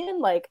Vivian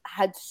like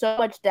had so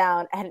much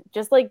down, and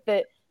just like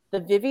the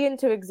Vivian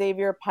to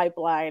Xavier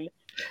pipeline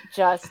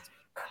just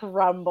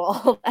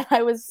crumbled. And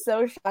I was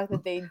so shocked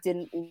that they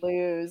didn't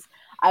lose.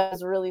 I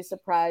was really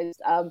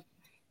surprised.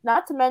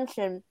 Not to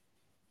mention,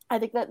 I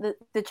think that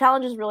the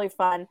challenge is really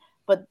fun,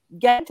 but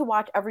getting to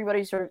watch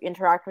everybody sort of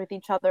interact with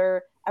each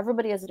other,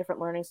 everybody has a different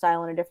learning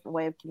style and a different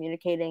way of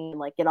communicating, and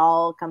like it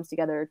all comes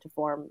together to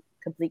form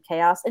complete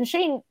chaos. And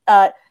Shane,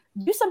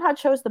 you somehow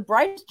chose the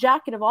brightest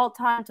jacket of all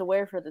time to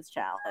wear for this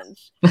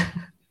challenge.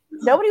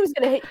 Nobody was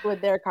going to hit you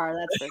with their car,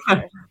 that's for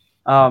sure.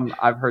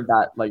 I've heard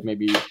that like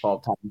maybe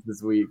 12 times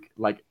this week.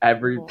 Like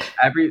every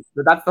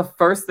that's the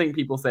first thing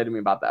people say to me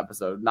about the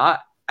episode. Not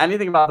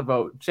anything about the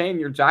vote. Shane,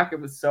 your jacket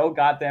was so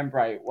goddamn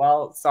bright.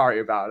 Well, sorry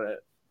about it.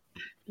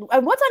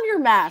 And what's on your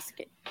mask?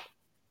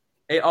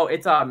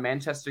 It's a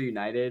Manchester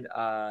United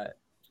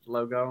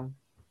logo.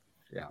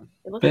 Yeah.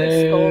 It looked like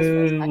skulls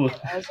for a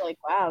second. I was like,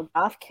 wow,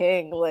 Goth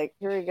King. Like,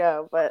 here we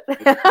go. But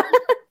I'm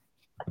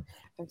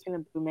just going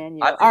to boo Man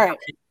U. All right.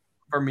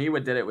 For me,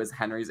 what did it was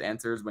Henry's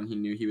answers when he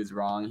knew he was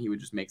wrong. He would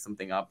just make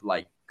something up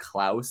like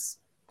Klaus.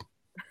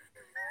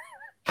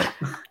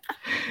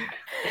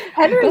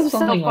 Henry's so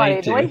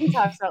funny. The way he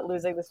talks about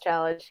losing this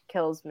challenge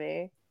kills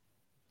me.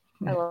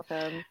 I love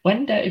him.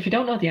 If you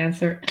don't know the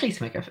answer, at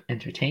least make it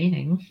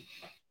entertaining.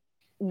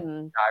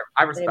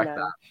 I respect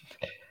that.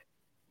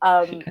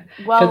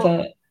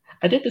 Well,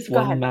 I did this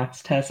one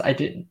maths test. I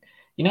didn't.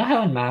 You know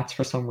how in maths,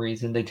 for some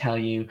reason, they tell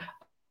you,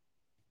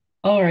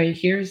 all right,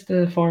 here's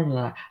the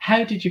formula.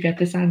 How did you get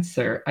this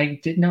answer? I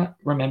did not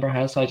remember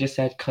how, so I just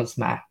said, cause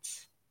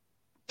maths.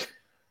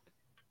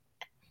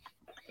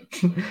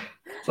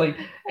 It's like,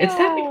 it's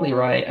technically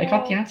right. I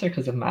got the answer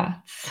because of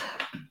maths.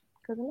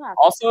 Because of math.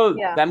 Also,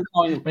 Yeah. them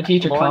calling My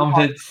teacher Lauren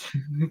commented,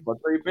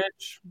 slippery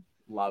bitch.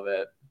 Love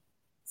it.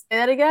 Say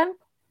that again?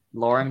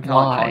 Lauren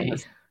calling why?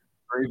 this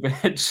slippery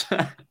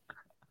bitch.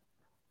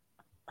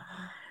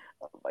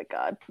 Oh my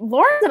god.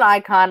 Lauren's an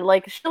icon.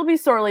 Like, she'll be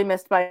sorely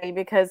missed by me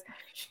because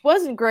she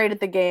wasn't great at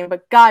the game,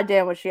 but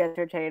goddamn was she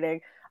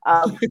entertaining.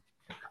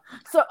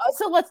 So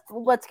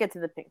let's get to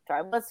the pink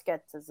tribe. Let's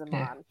get to Zaman.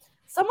 Yeah.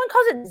 Someone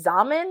calls it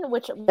Zaman,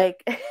 which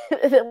like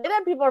the way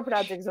that people are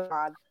pronouncing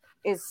Zaman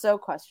is so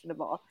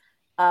questionable.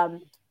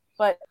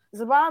 But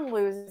Zaman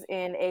loses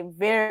in a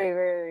very,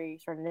 very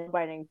sort of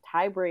nail-biting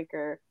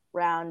tiebreaker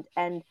round,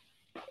 and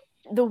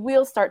the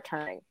wheels start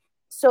turning.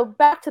 So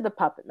back to the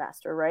Puppet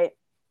Master, right?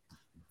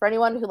 For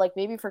anyone who like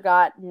maybe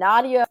forgot,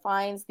 Nadia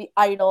finds the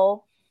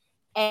idol,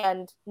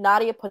 and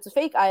Nadia puts a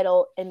fake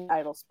idol in the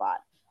idol spot.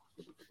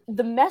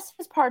 The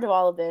messiest part of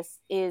all of this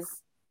is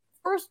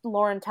first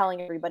Lauren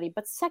telling everybody,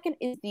 but second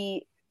is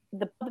the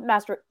Puppet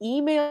Master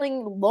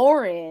emailing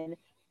Lauren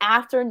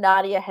after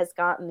Nadia has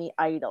gotten the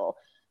idol.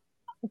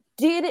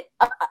 I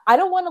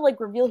don't want to like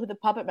reveal who the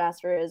Puppet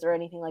Master is or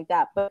anything like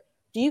that, but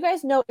do you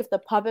guys know if the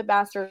Puppet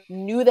Master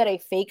knew that a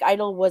fake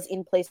idol was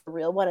in place of a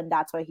real one and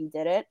that's why he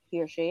did it,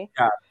 he or she?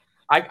 Yeah.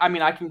 I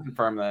mean, I can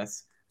confirm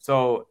this.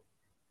 So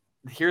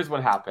here's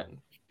what happened.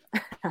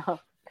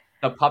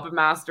 The Puppet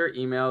Master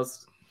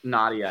emails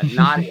Nadia.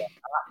 Nadia,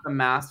 not the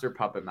master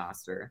Puppet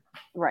Master.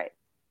 Right.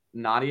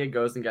 Nadia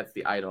goes and gets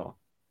the idol.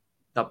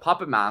 The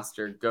Puppet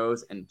Master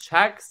goes and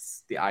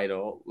checks the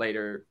idol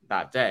later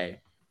that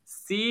day,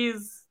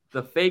 sees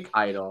the fake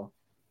idol,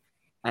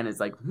 and is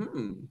like,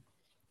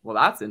 well,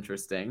 that's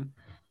interesting.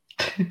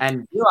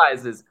 And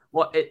realizes,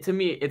 well, to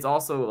me, it's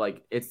also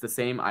like, it's the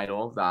same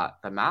idol that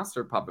the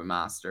master Puppet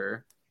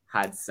Master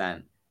had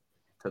sent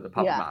to the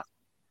Puppet Master.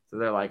 So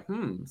they're like,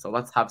 so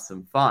let's have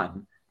some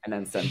fun, and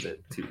then sends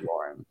it to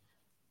Lauren.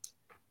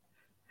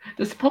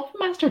 Does the Puppet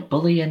Master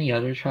bully any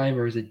other tribe,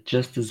 or is it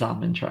just the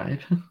Zaman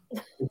tribe?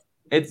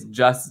 It's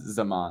just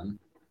Zaman.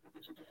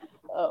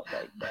 Oh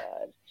my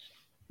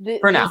god.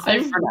 For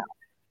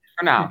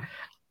now.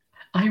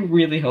 I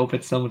really hope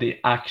it's somebody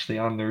actually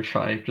on their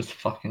tribe just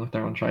fucking with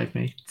their own tribe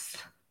mates.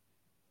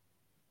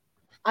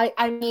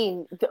 I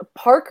mean,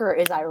 Parker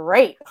is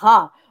irate,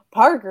 huh?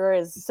 Parker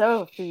is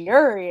so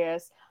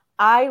furious.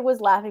 I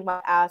was laughing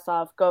my ass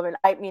off going,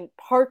 I mean,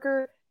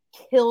 Parker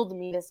killed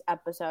me this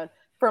episode.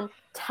 From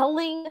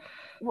telling,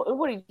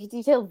 what did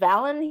he tell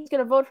Valen he's going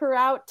to vote her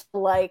out?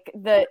 Like,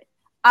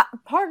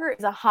 Parker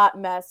is a hot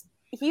mess.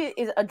 He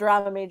is a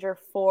drama major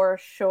for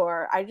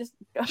sure. Can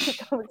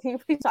you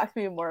please talk to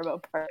me more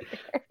about Parker?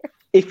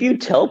 If you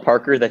tell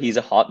Parker that he's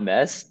a hot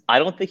mess, I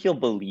don't think he'll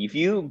believe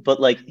you,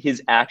 but like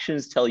his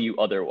actions tell you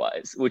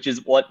otherwise, which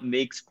is what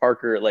makes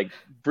Parker like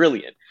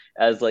brilliant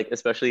as like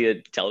especially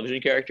a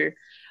television character.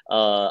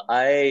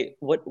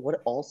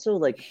 What also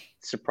like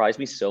surprised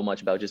me so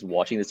much about just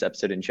watching this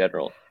episode in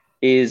general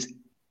is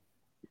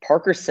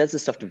Parker says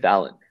this stuff to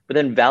Valen, but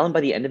then Valen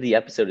by the end of the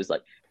episode is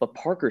like, but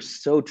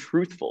Parker's so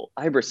truthful.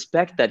 I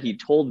respect that he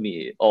told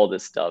me all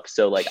this stuff.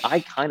 So like, I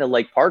kind of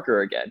like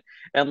Parker again.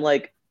 And I'm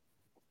like,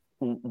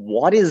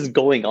 what is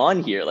going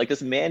on here? Like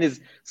this man is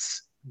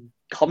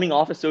coming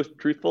off as so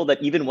truthful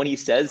that even when he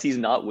says he's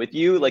not with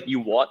you, like you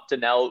want to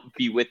now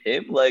be with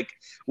him. Like,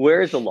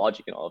 where is the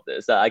logic in all of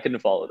this? I couldn't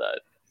follow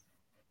that.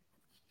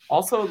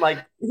 Also,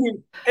 like,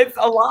 it's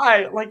a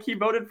lie. Like, he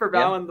voted for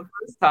Valen the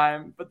first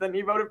time, but then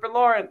he voted for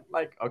Lauren.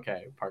 Like,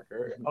 okay,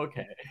 Parker,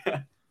 okay.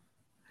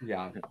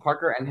 Yeah,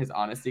 Parker and his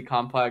honesty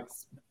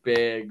complex,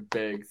 big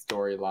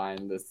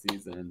storyline this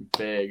season.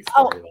 Big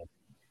storyline.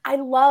 I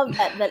love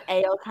that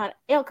AO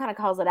kind of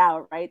calls it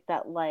out, right?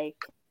 That like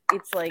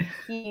it's like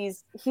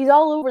he's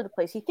all over the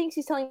place. He thinks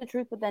he's telling the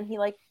truth, but then he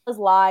like does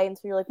lie, and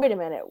so you're like, wait a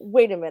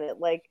minute,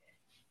 like.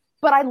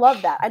 But I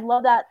love that. I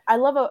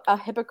love a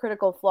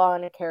hypocritical flaw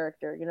in a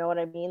character. You know what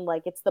I mean?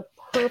 Like it's the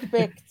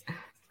perfect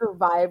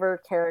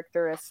survivor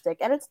characteristic,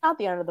 and it's not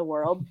the end of the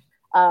world.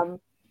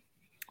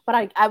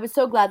 But I was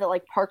so glad that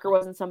like Parker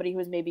wasn't somebody who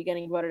was maybe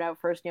getting voted out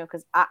first, you know,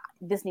 because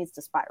this needs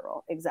to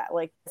spiral.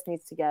 Exactly, like this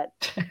needs to get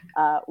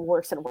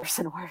worse and worse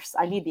and worse.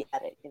 I need the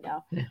edit, you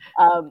know.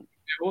 It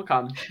will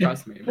come.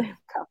 Trust me.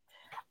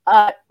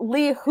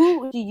 Lee,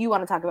 who do you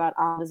want to talk about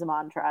on the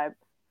Zaman tribe?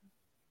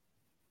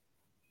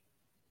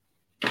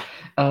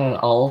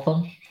 All of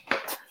them.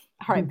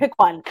 All right, pick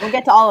one. We'll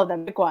get to all of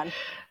them. Pick one.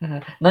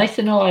 Nice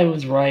to know I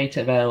was right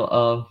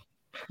about.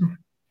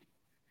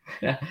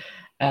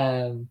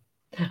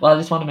 Well, I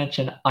just want to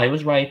mention I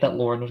was right that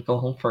Lauren would go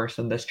home first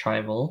in this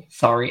tribal.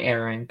 Sorry,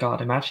 Aaron.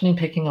 God, imagining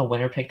picking a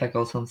winner pick that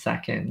goes home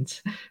second.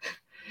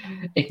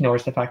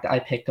 Ignores the fact that I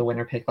picked a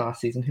winner pick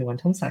last season who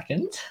went home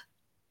second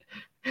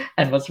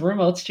and was a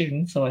remote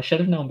student, so I should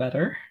have known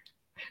better.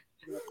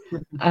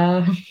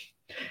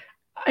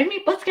 I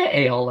mean, let's get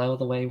Aol out of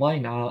the way. Why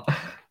not?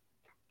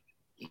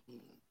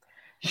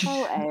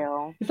 Oh,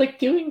 Ale. He's like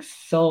doing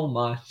so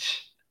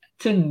much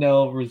to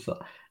no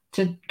result.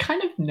 To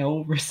kind of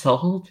no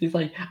result. He's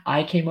like,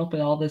 I came up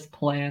with all this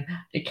plan.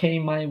 It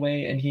came my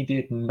way, and he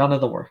did none of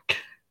the work.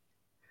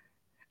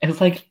 And it's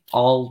like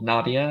all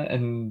Nadia,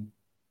 and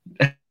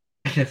I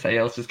guess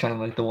Ao's just kind of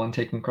like the one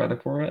taking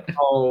credit for it.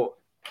 Oh,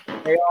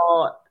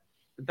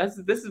 this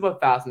is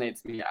what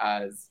fascinates me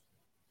as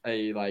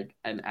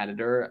an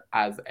editor,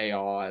 as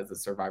a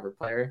Survivor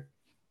player.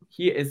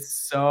 He is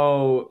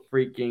so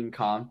freaking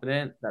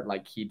confident that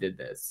like he did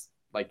this.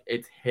 Like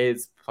it's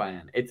his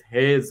plan. It's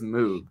his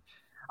move.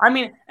 I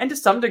mean, and to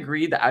some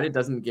degree, the edit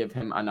doesn't give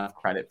him enough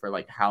credit for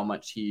like how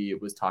much he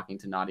was talking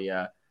to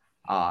Nadia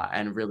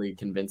and really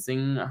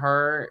convincing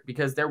her,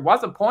 because there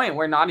was a point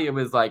where Nadia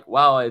was like,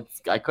 well,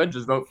 I could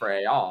just vote for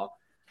Eyal.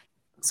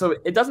 So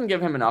it doesn't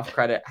give him enough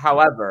credit.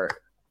 However,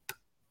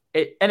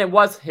 it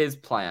was his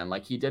plan.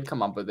 Like he did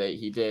come up with it.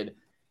 He did,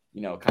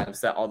 kind of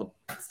set all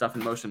the stuff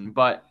in motion,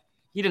 but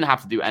he didn't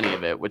have to do any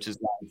of it, which is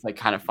why it's like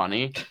kind of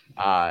funny.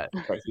 But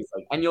he's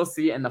like, and you'll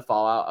see in the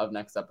fallout of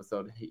next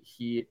episode,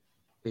 he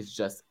is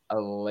just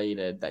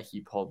elated that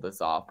he pulled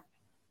this off.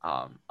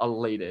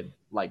 Elated,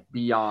 like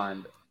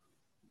beyond.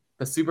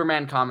 The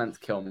Superman comments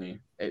kill me.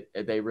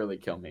 They really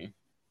kill me.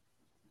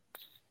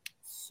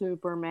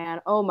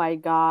 Superman. Oh my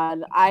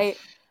god. I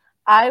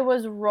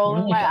was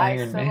rolling my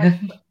eyes so much.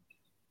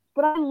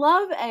 But I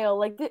love Ale.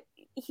 Like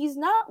he's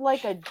not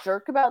like a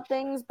jerk about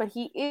things, but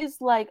he is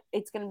like,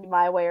 it's gonna be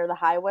my way or the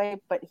highway,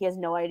 but he has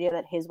no idea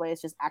that his way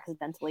is just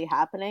accidentally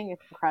happening.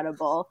 It's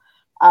incredible.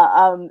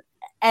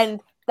 And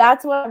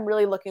that's what I'm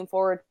really looking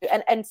forward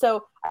to. And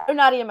so I know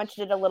Nadia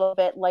mentioned it a little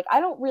bit. Like, I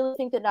don't really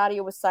think that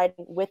Nadia was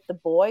siding with the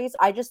boys.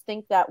 I just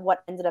think that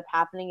what ended up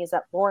happening is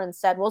that Lauren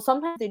said, well,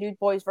 sometimes they do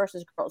boys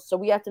versus girls, so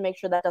we have to make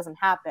sure that doesn't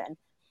happen.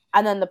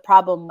 And then the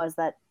problem was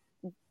that,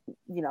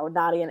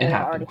 Nadia and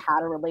Anna already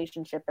had a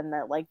relationship, and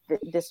that like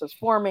this was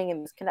forming,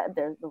 and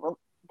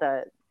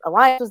the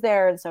alliance was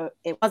there, and so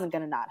it wasn't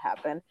going to not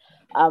happen.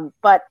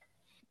 But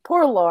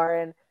poor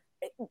Lauren.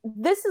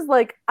 This is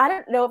like, I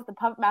don't know if the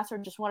Puppet Master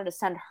just wanted to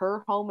send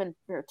her home in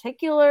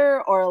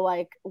particular, or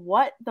like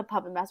what the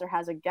Puppet Master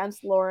has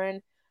against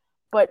Lauren,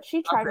 but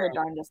she tried her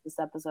darndest this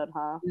episode,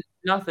 huh?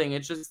 Nothing.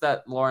 It's just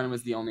that Lauren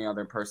was the only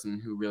other person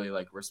who really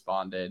like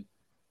responded,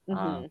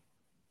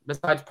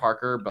 besides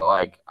Parker. But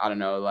like, I don't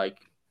know, like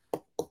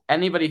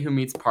anybody who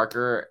meets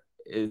Parker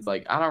is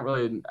like,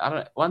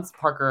 once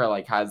Parker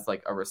like has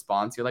like a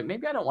response, you're like,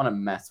 maybe I don't want to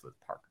mess with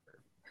Parker.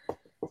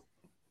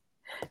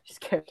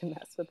 Just scared to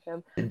mess with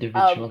him.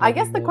 I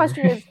guess the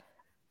question is,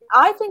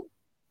 I think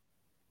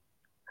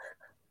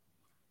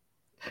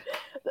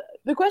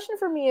the question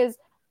for me is,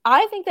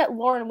 I think that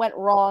Lauren went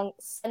wrong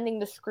sending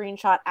the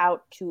screenshot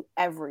out to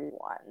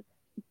everyone.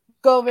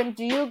 Govind,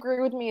 do you agree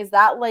with me? Is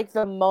that like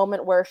the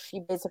moment where she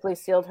basically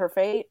sealed her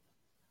fate?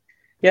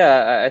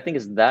 Yeah, I think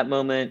it's that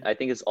moment. I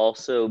think it's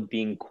also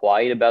being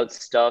quiet about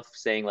stuff,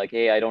 saying like,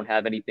 hey, I don't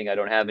have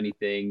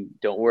anything,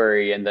 don't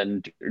worry. And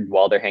then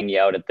while they're hanging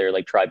out at their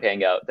like tribe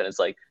hangout, then it's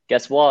like,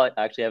 guess what?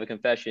 I actually have a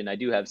confession. I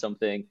do have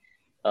something,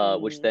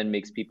 which then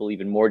makes people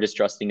even more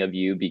distrusting of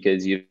you,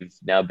 because you've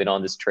now been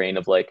on this train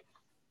of like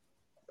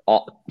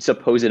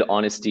supposed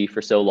honesty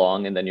for so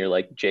long. And then you're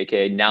like,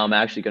 JK, now I'm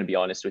actually going to be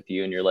honest with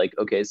you. And you're like,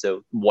 okay,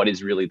 so what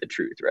is really the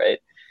truth, right?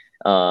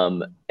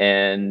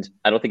 And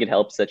I don't think it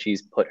helps that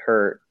she's put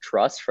her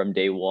trust from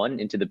day one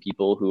into the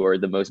people who are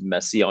the most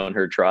messy on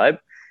her tribe.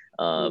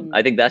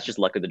 I think that's just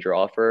luck of the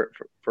draw for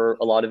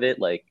a lot of it.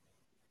 Like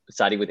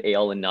siding with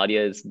Eyal and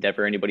Nadia is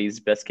never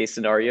anybody's best case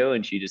scenario,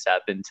 and she just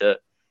happened to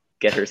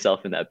get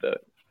herself in that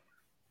boat.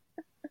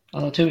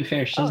 Although to be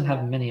fair, she doesn't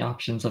have many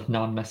options of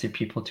non-messy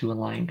people to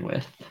align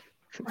with.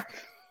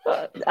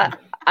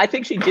 I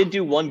think she did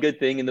do one good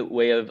thing in the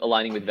way of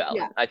aligning with Valen.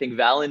 Yeah. I think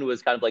Valen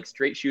was kind of like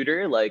straight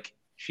shooter, like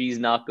she's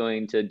not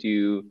going to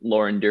do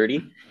Lauren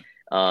dirty.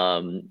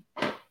 And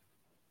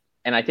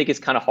I think it's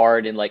kind of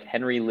hard, and like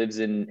Henry lives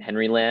in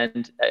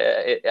Henryland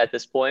at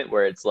this point,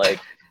 where it's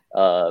like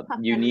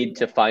you need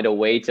to find a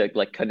way to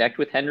like connect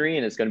with Henry,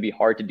 and it's going to be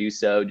hard to do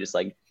so just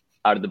like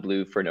out of the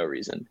blue for no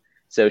reason.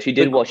 So she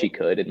did what she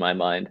could, in my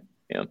mind.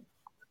 Yeah.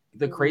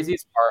 The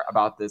craziest part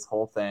about this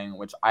whole thing,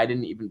 which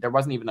there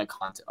wasn't even a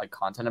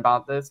content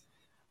about this,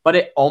 but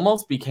it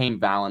almost became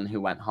Valen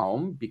who went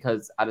home,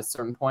 because at a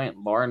certain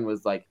point, Lauren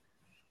was like,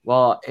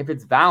 well, if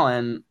it's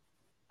Valen,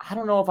 I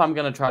don't know if I'm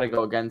going to try to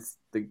go against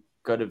the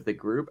good of the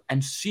group.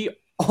 And she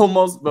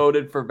almost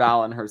voted for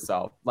Valen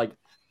herself. Like,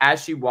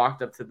 as she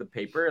walked up to the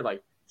paper,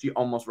 like, she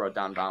almost wrote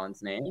down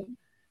Valen's name.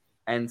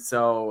 And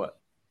so,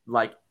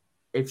 like,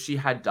 if she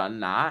had done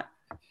that,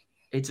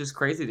 it's just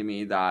crazy to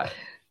me that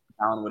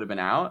Valen would have been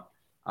out.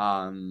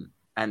 And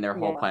their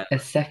whole plan. A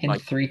second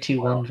like,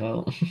 3-2-1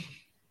 vote.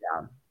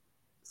 Yeah.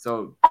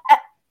 So,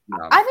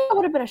 I think it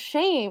would have been a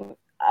shame.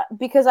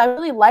 Because I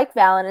really like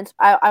Valen, and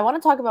I want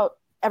to talk about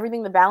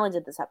everything that Valen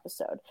did this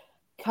episode,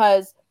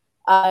 because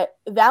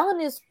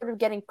Valen is sort of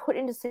getting put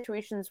into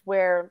situations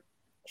where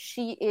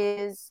she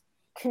is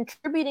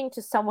contributing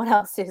to someone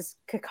else's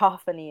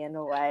cacophony in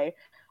a way.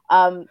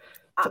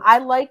 I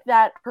like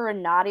that her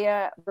and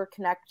Nadia were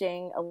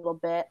connecting a little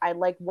bit. I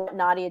like what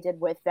Nadia did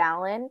with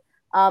Valen.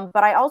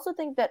 But I also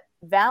think that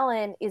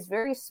Valen is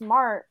very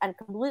smart and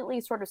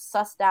completely sort of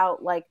sussed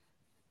out, like,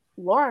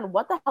 Lauren,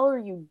 what the hell are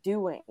you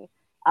doing?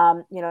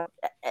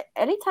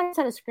 Anytime you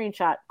send a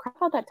screenshot, crop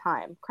out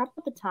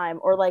the time,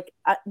 or like,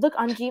 look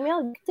on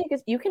Gmail,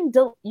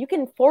 you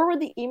can forward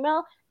the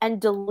email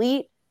and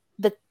delete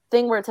the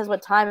thing where it says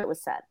what time it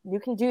was sent. You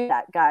can do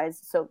that, guys.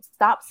 So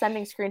stop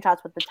sending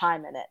screenshots with the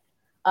time in it.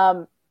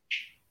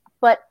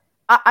 But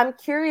I'm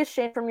curious,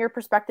 Shane, from your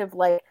perspective,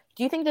 like,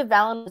 do you think that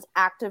Valen was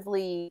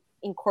actively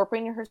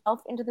incorporating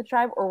herself into the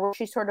tribe, or was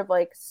she sort of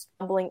like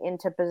stumbling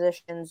into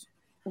positions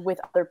with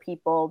other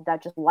people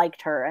that just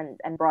liked her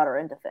and brought her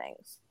into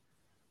things?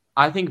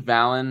 I think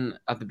Valen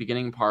at the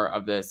beginning part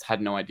of this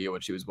had no idea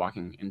what she was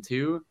walking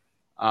into.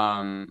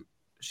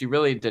 She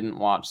really didn't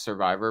watch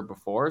Survivor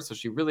before, so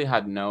she really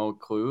had no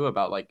clue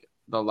about like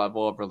the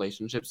level of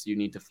relationships you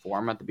need to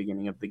form at the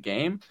beginning of the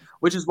game,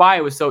 which is why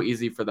it was so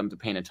easy for them to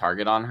paint a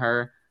target on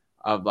her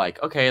of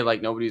like, okay,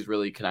 like nobody's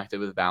really connected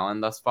with Valen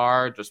thus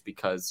far just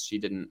because she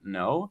didn't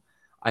know.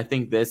 I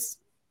think this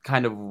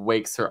kind of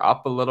wakes her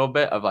up a little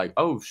bit of like,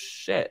 oh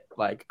shit,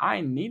 like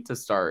I need to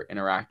start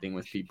interacting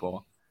with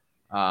people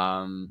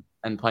and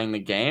playing the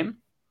game.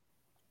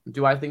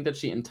 Do I think that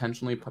she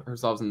intentionally put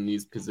herself in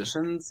these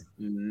positions?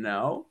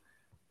 No.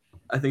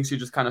 I think she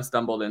just kind of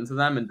stumbled into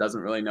them and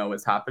doesn't really know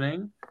what's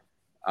happening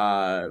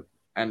and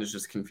is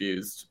just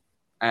confused.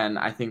 And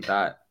I think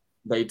that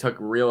they took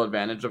real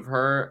advantage of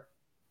her,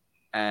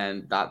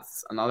 and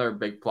that's another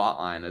big plot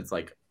line. It's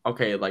like,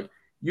 okay, like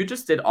you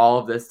just did all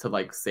of this to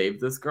like save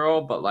this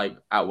girl, but like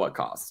at what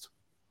cost?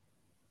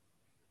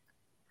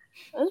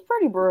 It was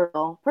pretty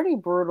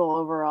brutal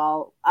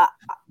overall.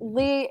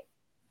 Lee,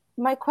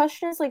 my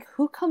question is like,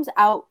 who comes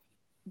out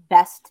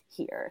best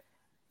here?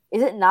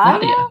 Is it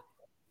Nadia?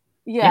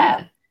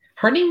 Yeah.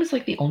 Her name was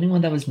like the only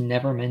one that was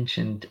never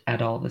mentioned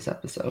at all this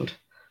episode.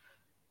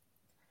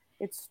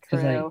 It's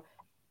true.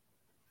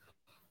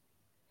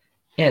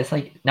 It's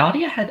like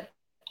Nadia had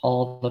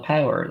all the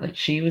power. Like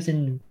she was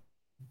in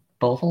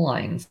both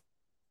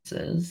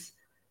alliances.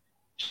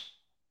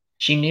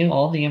 She knew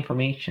all the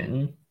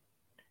information.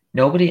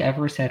 Nobody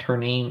ever said her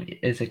name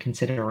is a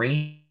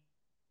consideration.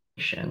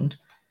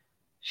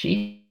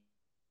 She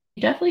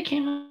definitely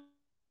came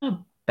out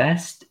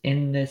best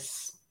in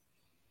this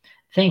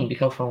thing to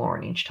go for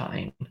Lauren each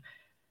time.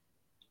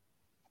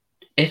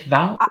 If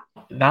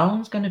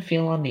Valen's going to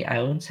feel on the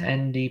outs,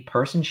 and the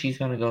person she's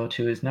going to go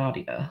to is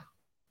Nadia.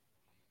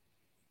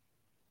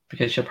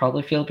 Because she'll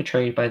probably feel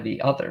betrayed by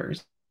the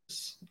others.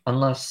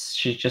 Unless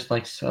she's just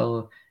like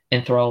so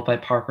enthralled by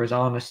Parker's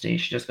honesty,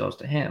 she just goes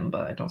to him.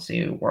 But I don't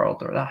see a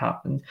world where that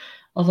happens.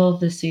 Although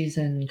this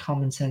season,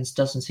 common sense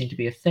doesn't seem to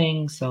be a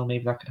thing, so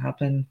maybe that could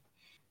happen.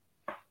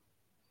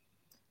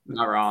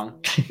 Not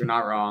wrong. You're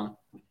not wrong.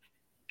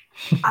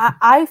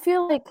 I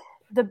feel like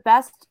the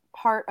best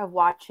part of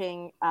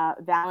watching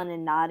Valen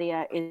and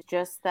Nadia is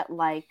just that,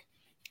 like,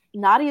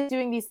 Nadia's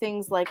doing these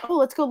things like, oh,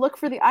 let's go look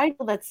for the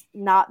idol that's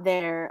not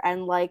there,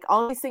 and like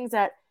all these things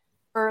that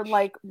are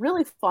like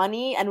really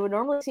funny and would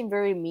normally seem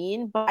very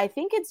mean, but I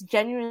think it's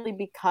genuinely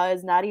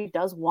because Nadia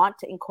does want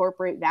to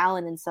incorporate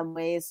Valen in some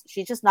ways.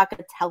 She's just not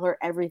going to tell her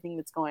everything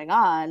that's going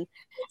on.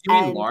 You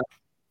mean Lauren?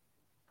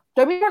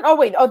 Oh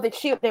wait,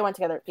 they went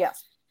together.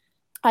 Yes,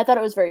 I thought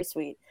it was very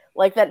sweet.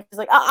 Like that, it's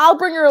like I'll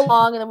bring her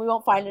along, and then we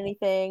won't find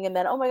anything, and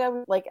then oh my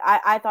god, like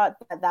I thought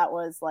that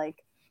was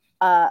like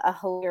a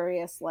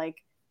hilarious,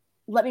 like,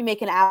 let me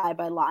make an ally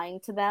by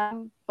lying to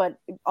them, but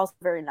also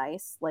very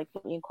nice. Like,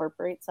 let me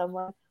incorporate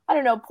someone. I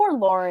don't know, poor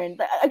Lauren.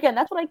 Again,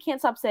 that's what I can't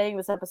stop saying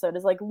this episode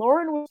is like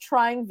Lauren was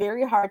trying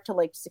very hard to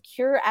like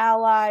secure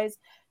allies,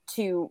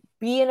 to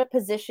be in a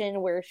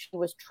position where she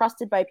was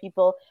trusted by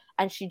people,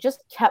 and she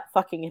just kept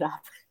fucking it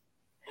up.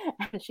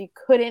 And she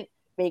couldn't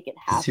make it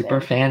happen.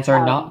 Super fans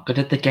are not good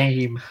at the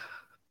game.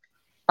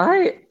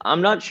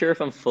 I'm not sure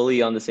if I'm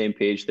fully on the same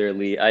page there,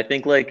 Lee. I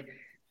think like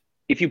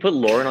if you put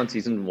Lauren on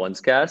season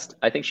 1's cast,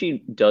 I think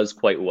she does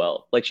quite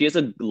well. Like she has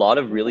a lot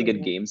of really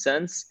good game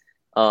sense.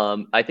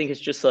 I think it's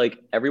just like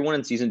everyone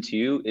in season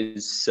 2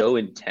 is so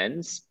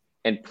intense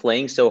and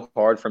playing so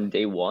hard from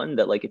day one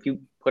that like if you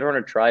put her on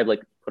a tribe,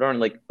 like put her on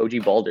like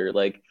OG Balder,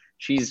 like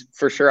she's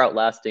for sure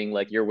outlasting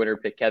like your winner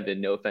pick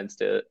Kevin. No offense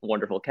to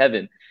wonderful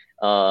Kevin.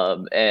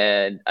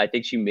 And I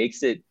think she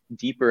makes it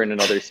deeper in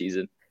another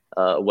season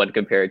when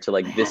compared to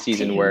like this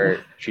season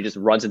where she just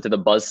runs into the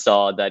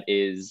buzzsaw that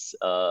is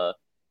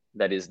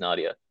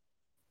Nadia.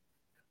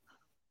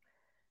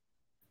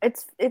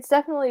 It's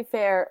definitely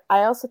fair.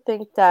 I also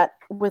think that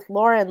with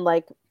Lauren,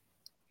 like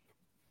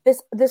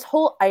this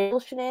whole idol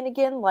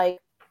shenanigan, like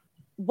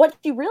what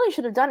she really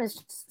should have done is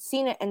just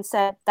seen it and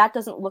said, that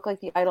doesn't look like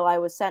the idol I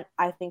was sent.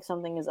 I think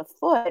something is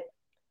afoot.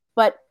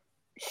 But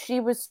she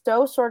was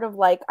so sort of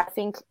like, I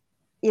think,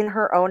 in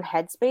her own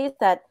headspace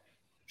that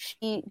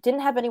she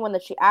didn't have anyone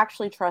that she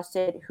actually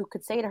trusted who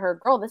could say to her,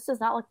 girl, this does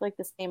not look like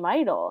the same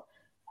idol.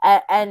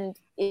 And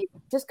it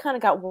just kind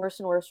of got worse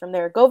and worse from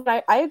there.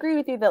 Govan, I agree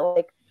with you that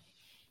like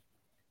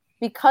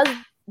because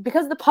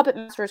because the puppet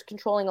master is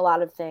controlling a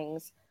lot of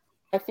things,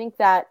 I think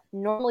that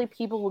normally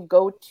people would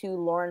go to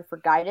Lauren for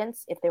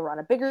guidance if they were on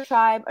a bigger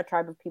tribe, a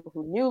tribe of people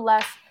who knew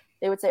less.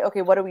 They would say,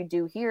 okay, what do we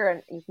do here?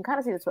 And you can kind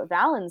of see that's what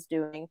Valen's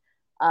doing.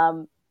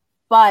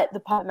 But the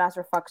puppet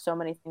master fucks so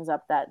many things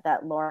up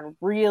that Lauren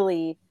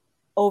really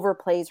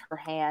overplays her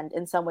hand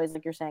in some ways,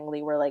 like you're saying,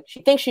 Lee, where like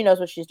she thinks she knows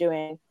what she's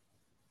doing.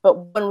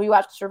 But when we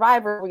watch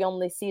Survivor, we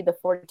only see the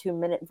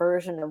 42-minute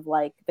version of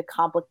like the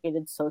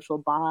complicated social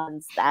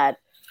bonds that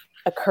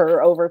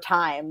occur over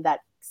time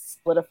that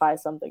solidify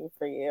something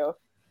for you.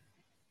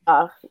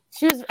 I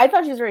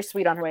thought she was very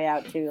sweet on her way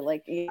out too.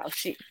 Like, you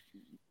know,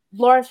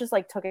 Lawrence just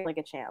like took it like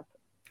a champ.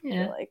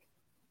 Yeah. Like,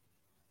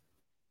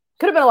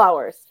 could have been a lot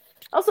worse.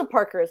 Also,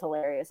 Parker is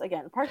hilarious.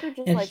 Again, Parker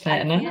just like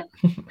I'm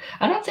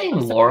not saying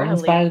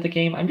Lauren's bad at the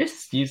game. I'm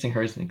just using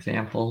her as an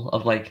example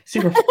of like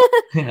super.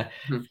 Yeah,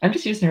 I'm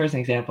just using her as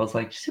an example. It's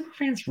like super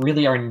fans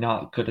really are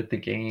not good at the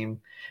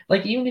game.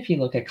 Like even if you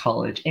look at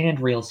college and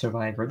real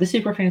Survivor, the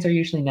super fans are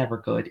usually never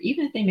good.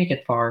 Even if they make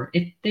it far,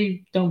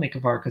 they don't make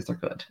it far because they're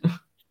good.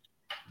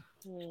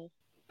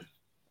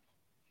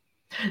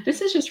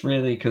 This is just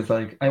really because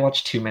like I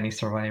watch too many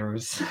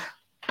Survivors.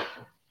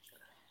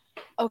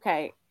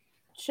 Okay.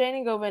 Shane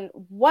and Govan,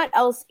 what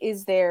else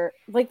is there?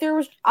 Like, there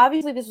was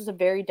obviously this was a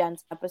very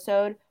dense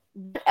episode.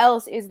 What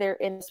else is there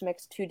in this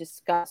mix to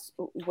discuss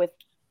with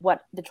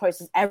what the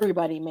choices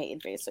everybody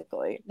made?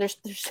 Basically, there's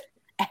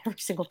every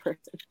single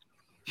person.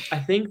 I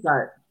think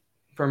that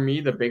for me,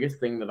 the biggest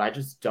thing that I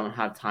just don't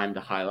have time to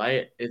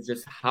highlight is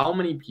just how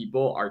many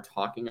people are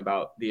talking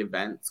about the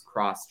events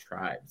cross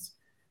tribes.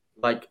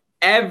 Like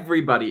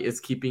everybody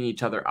is keeping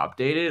each other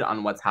updated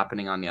on what's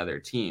happening on the other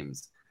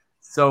teams.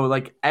 So,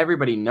 like,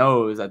 everybody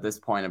knows at this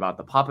point about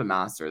the Puppet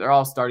Master. They're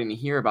all starting to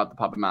hear about the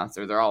Puppet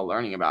Master. They're all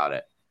learning about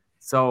it.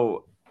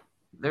 So,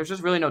 there's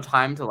just really no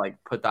time to, like,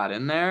 put that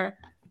in there,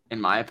 in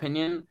my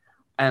opinion.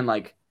 And,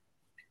 like,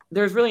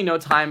 there's really no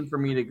time for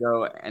me to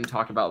go and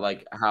talk about,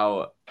 like,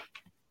 how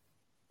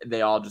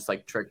they all just,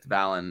 like, tricked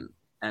Valen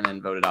and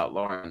then voted out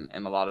Lauren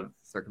in a lot of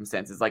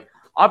circumstances. Like,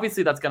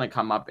 obviously, that's going to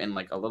come up in,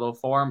 like, a little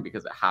form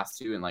because it has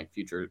to in, like,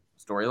 future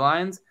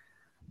storylines.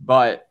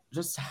 But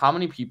just how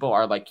many people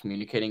are like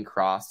communicating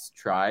cross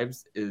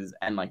tribes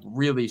and like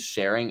really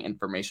sharing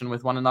information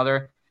with one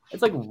another.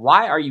 It's like,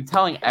 why are you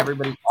telling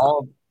everybody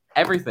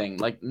everything?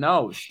 Like,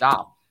 no,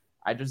 stop.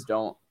 I just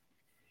don't.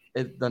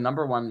 The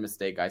number one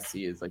mistake I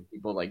see is like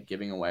people like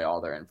giving away all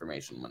their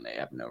information when they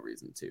have no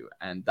reason to.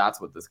 And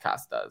that's what this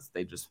cast does.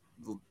 They just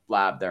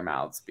blab their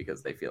mouths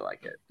because they feel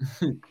like it.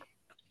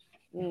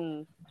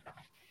 What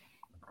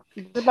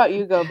about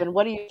you, Govan?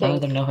 What do you think? None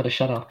of them know how to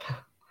shut up.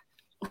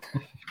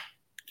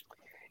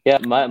 Yeah,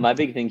 my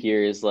big thing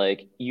here is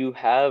like you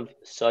have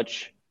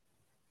such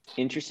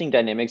interesting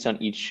dynamics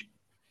on each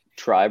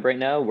tribe right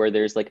now where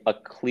there's like a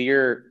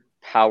clear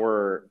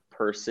power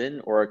person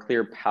or a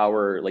clear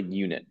power like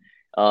unit.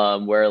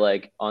 Where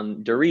like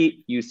on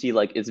Dorit, you see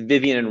like it's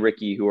Vivian and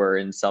Ricky who are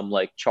in some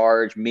like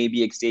charge,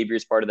 maybe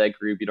Xavier's part of that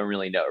group, you don't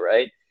really know,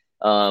 right?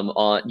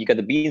 You got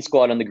the Bean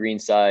Squad on the green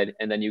side,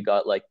 and then you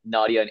got like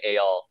Nadia and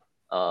Eyal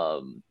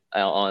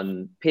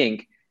on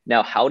pink.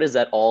 Now, how does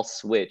that all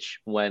switch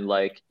when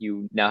like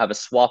you now have a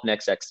swap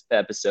next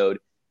episode?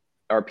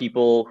 Are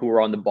people who are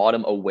on the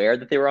bottom aware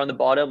that they were on the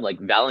bottom? Like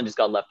Valen just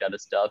got left out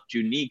of stuff.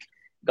 Junique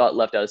got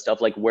left out of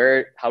stuff. Like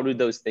how do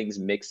those things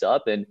mix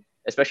up? And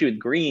especially with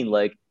green,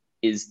 like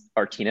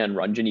are Tina and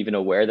Ranjan even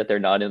aware that they're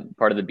not in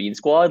part of the Bean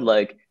Squad?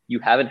 Like you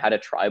haven't had a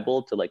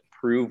tribal to like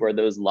prove where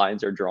those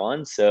lines are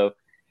drawn. So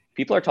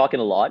people are talking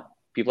a lot.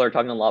 People are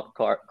talking a lot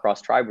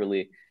cross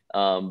tribally.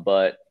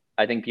 But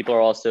I think people are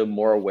also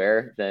more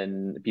aware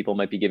than people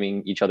might be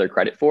giving each other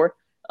credit for,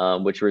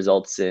 which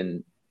results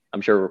in,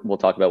 I'm sure we'll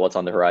talk about what's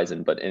on the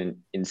horizon, but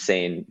an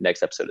insane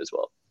next episode as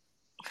well.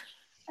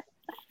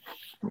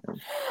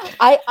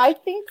 I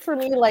think for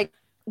me, like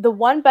the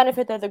one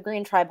benefit that the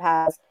Green Tribe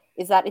has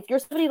is that if you're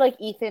somebody like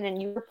Ethan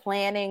and you're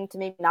planning to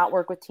maybe not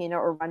work with Tina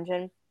or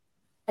Ranjan,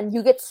 and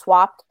you get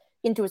swapped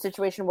into a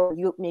situation where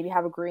you maybe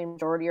have a green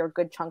majority or a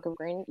good chunk of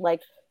green,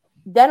 like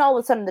then all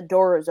of a sudden the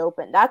door is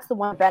open. That's the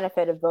one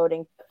benefit of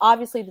voting.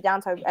 Obviously, the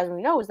downside, as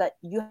we know, is that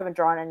you haven't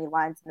drawn any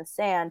lines in the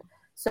sand.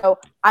 So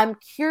I'm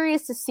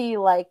curious to see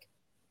like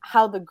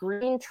how the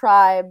Green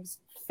Tribes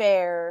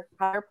fare,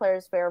 how their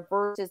players fare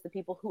versus the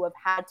people who have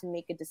had to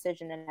make a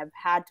decision and have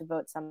had to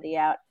vote somebody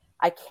out.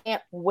 I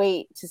can't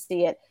wait to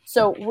see it.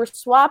 So we're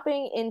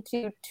swapping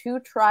into 2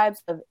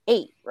 tribes of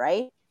 8,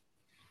 right?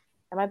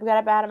 Am I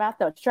bad at math?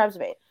 No, 2 tribes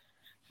of 8.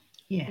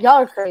 Yeah. Y'all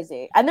are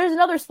crazy. And there's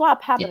another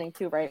swap happening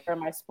too, right? Or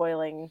am I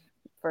spoiling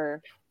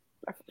for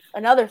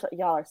another?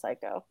 Y'all are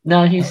psycho.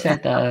 No, he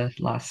said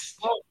last.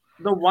 Well,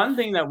 the one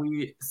thing that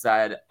we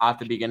said at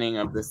the beginning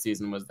of this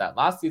season was that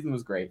last season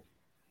was great.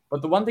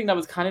 But the one thing that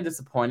was kind of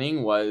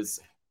disappointing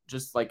was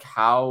just like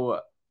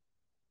how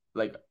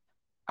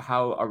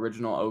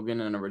original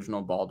Ogun and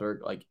original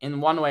Baldur, like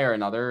in one way or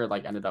another,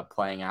 like ended up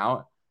playing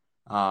out.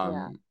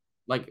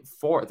 Like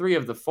 3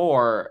 of the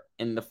 4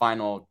 in the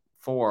final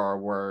 4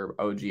 were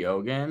OG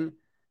Ogun,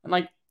 and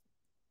like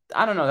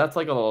I don't know. That's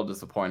like a little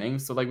disappointing.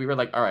 So like we were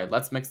like, all right,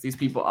 let's mix these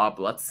people up.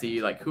 Let's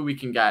see like who we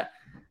can get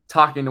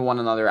talking to one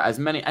another. As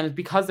many, and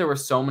because there were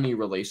so many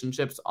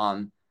relationships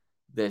on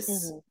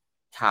this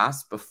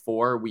cast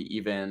before we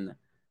even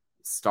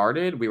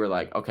started, we were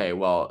like, okay,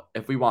 well,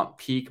 if we want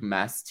peak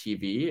mess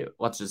TV,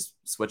 let's just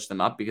switch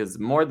them up, because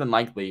more than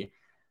likely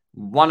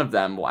one of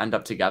them will end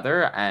up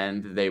together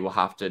and they will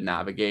have to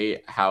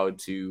navigate how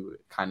to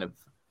kind of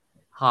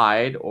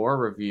hide or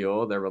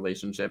reveal their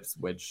relationships,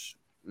 which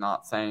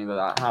not saying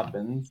that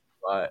happens,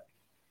 but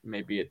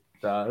maybe it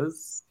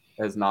does,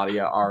 as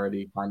Nadia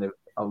already kind of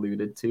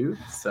alluded to.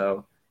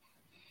 So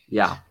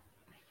yeah.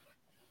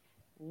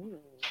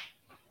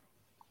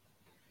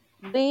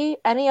 Lee,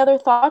 any other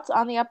thoughts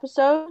on the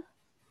episode?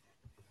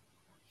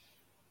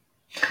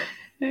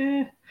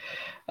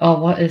 Oh,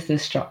 what is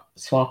this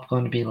swap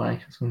going to be like?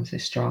 I was going to say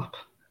strop.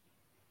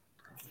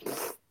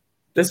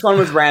 This one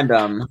was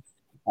random.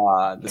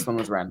 This one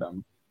was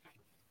random.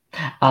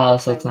 So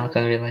it's not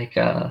going to be like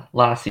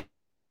last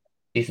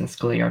season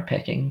schoolyard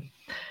picking.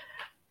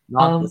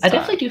 I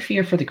definitely do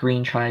fear for the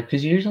Green Tribe,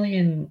 because usually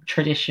in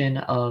tradition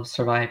of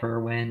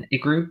Survivor, when a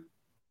group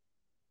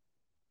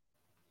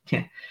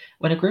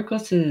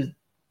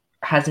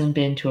hasn't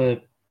been to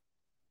a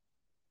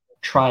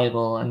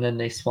tribal and then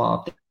they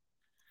swap,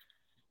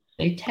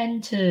 they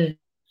tend to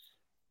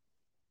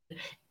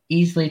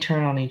easily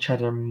turn on each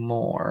other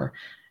more,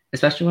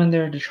 especially when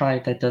they're the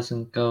tribe that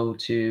doesn't go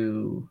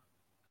to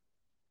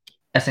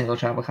a single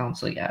tribal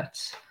council yet.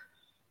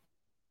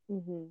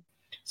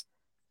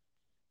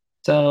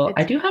 So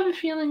I do have a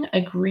feeling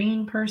a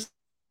green person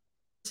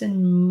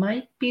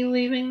might be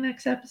leaving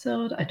next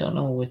episode. I don't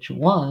know which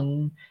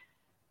one,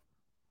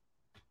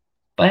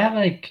 but I have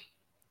like,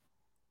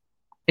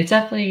 it's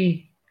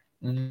definitely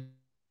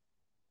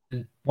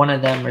one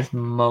of them is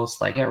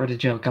most like, get rid of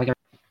Joe, gotta get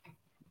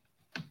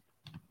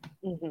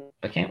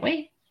I can't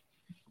wait.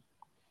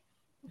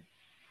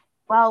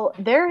 Well,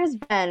 there has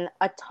been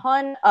a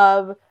ton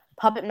of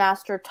Puppet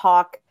Master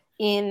talk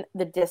in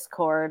the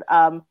Discord.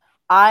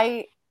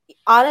 I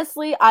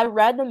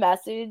read the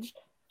message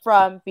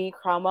from B.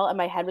 Cromwell and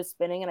my head was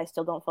spinning and I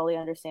still don't fully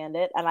understand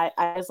it. And I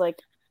was like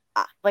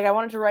I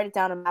wanted to write it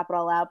down and map it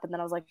all out, but then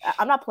I was like,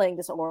 I'm not playing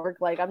this org.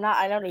 Like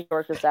I don't need to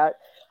work this out.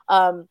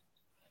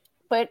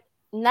 But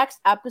next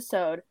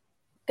episode,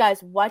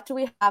 guys, what do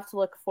we have to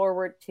look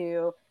forward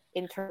to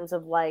in terms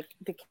of like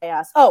the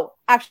chaos? Oh,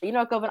 actually, you know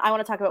what, Govan, I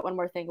want to talk about one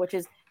more thing, which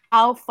is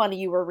how funny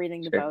you were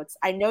reading the votes.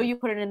 I know you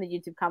put it in the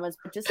YouTube comments,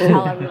 but just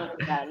tell everyone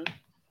again.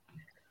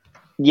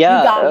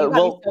 Yeah,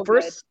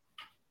 first,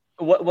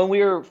 when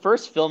we were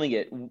first filming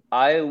it,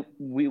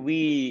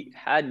 we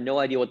had no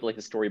idea what the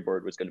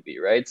storyboard was going to be,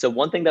 right? So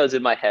one thing that was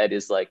in my head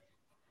is like,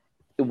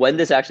 when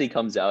this actually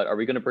comes out, are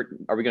we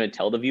gonna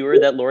tell the viewer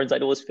that Lauren's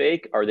idol was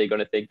fake? Are they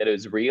gonna think that it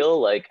was real?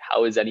 Like,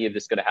 how is any of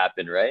this gonna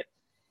happen, right?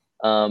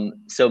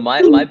 So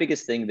my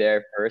biggest thing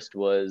there first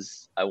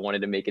was I wanted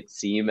to make it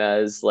seem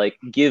as like,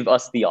 give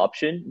us the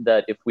option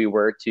that if we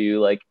were to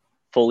like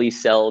fully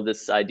sell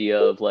this idea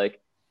of like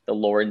the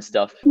Lauren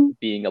stuff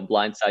being a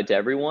blindside to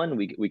everyone,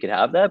 we could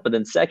have that. But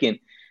then second,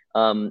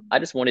 I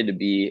just wanted to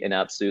be an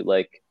absolute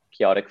like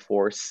chaotic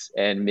force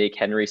and make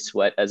Henry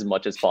sweat as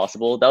much as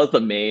possible. That was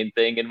the main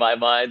thing in my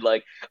mind.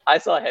 Like, I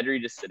saw Henry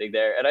just sitting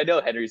there, and I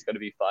know Henry's going to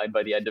be fine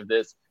by the end of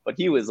this, but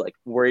he was like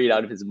worried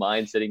out of his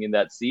mind sitting in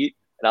that seat.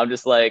 And I'm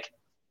just like,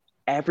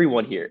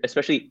 everyone here,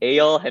 especially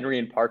Eyal, Henry,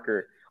 and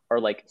Parker, are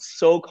like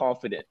so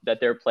confident that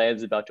their plan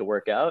is about to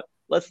work out.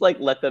 Let's like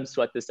let them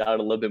sweat this out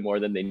a little bit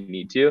more than they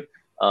need to.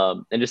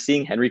 And just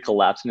seeing Henry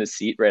collapse in his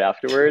seat right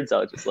afterwards, I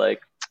was just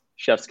like,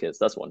 chef's kiss.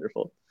 That's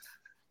wonderful.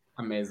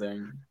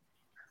 Amazing.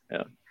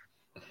 Yeah.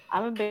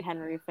 I'm a big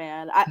Henry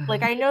fan.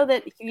 I know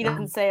that he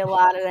doesn't say a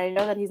lot, and I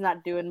know that he's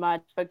not doing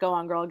much, but go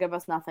on, girl, give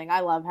us nothing. I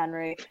love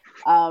Henry.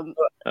 The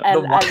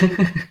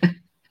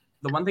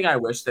one thing I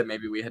wish that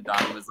maybe we had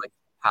done was like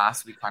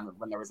past, we kind of,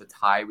 when there was a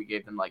tie, we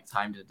gave them like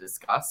time to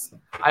discuss.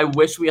 I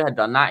wish we had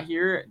done that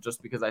here,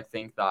 just because I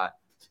think that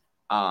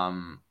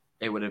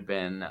it would have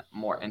been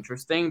more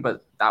interesting,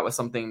 but that was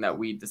something that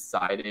we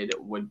decided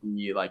would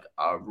be like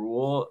a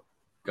rule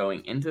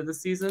going into the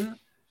season.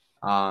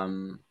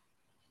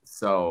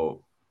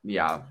 So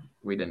yeah,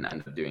 we didn't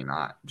end up doing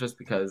that just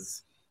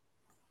because,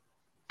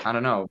 I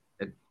don't know,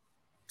 it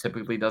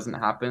typically doesn't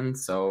happen,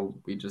 so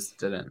we just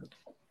didn't.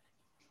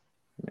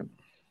 Yep.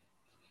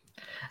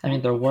 I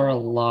mean, there were a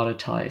lot of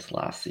ties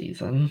last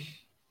season.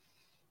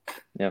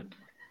 Yep.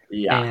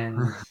 Yeah.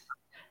 And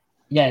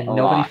yeah,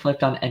 nobody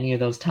flipped on any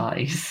of those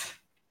ties.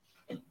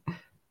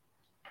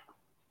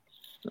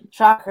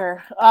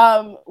 Shocker.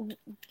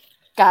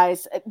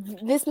 Guys,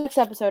 this next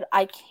episode,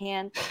 I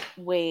can't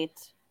wait.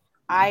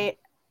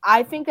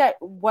 I think that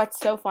what's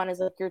so fun is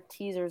like your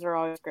teasers are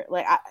always great.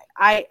 Like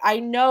I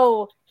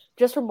know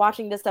just from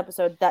watching this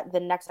episode that the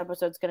next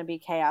episode is going to be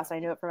chaos. I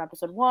know it from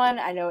episode 1.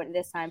 I know it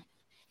this time.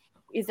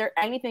 Is there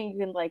anything you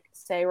can like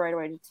say right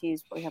away to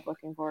tease what we have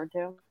looking forward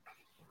to?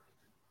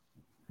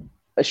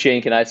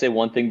 Shane, can I say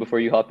one thing before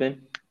you hop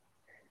in?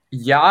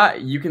 Yeah,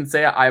 you can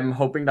say it. I'm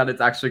hoping that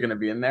it's actually going to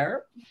be in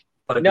there.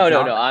 But if No. it's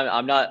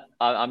not,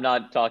 I'm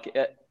not talking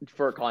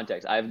for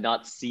context. I have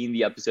not seen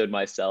the episode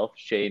myself.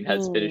 Shane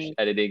has finished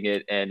editing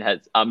it and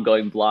I'm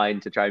going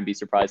blind to try and be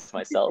surprised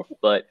myself.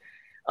 But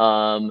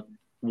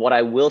what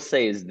I will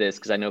say is this,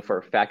 because I know for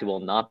a fact it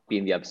will not be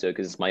in the episode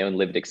because it's my own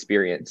lived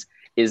experience,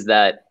 is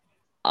that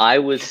I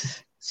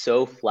was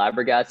so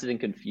flabbergasted and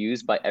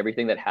confused by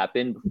everything that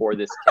happened before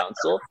this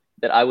council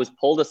that I was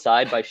pulled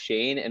aside by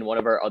Shane and one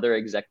of our other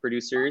exec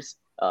producers,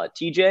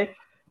 TJ,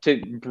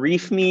 to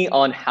brief me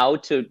on how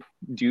to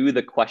do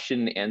the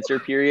question and answer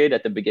period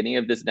at the beginning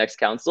of this next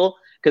council,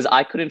 because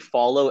I couldn't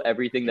follow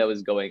everything that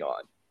was going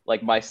on,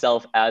 like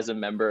myself as a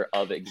member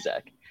of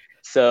exec.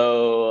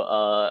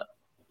 So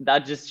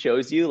that just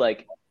shows you,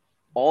 like,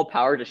 all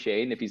power to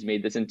Shane if he's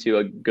made this into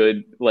a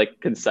good, like,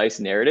 concise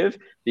narrative,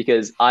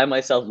 because I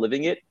myself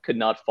living it could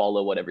not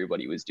follow what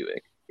everybody was doing.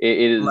 It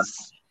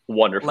is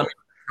wonderful. Let me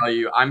tell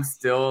you, I'm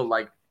still,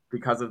 like,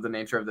 because of the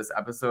nature of this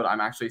episode,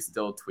 I'm actually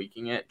still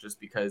tweaking it just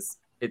because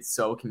it's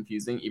so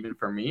confusing even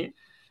for me.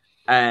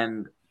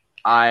 And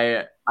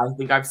I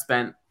think I've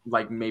spent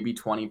like maybe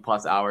 20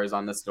 plus hours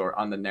on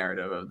the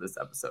narrative of this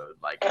episode.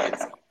 Like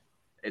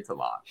it's a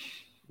lot.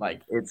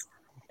 Like it's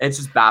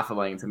just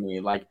baffling to me.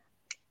 Like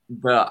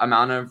the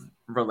amount of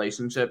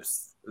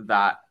relationships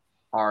that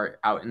are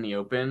out in the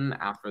open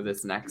after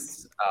this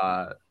next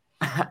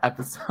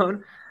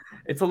episode,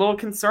 it's a little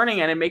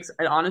concerning, and it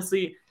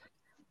honestly,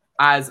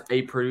 as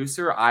a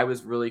producer, I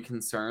was really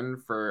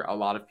concerned for a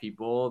lot of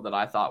people that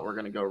I thought were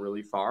going to go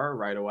really far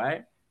right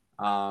away.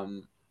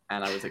 And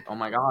I was like, oh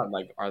my God,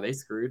 like, are they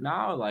screwed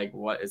now? Like,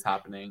 what is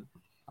happening?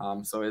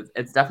 So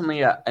it's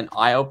definitely an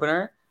eye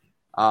opener.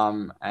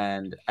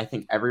 And I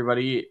think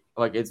everybody,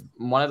 like, it's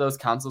one of those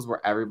councils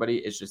where everybody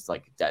is just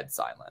like dead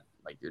silent.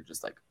 Like, you're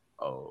just like,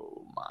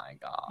 oh my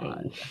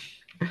God.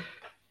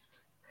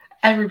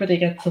 Everybody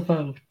gets a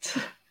vote.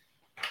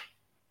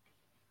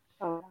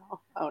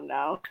 Oh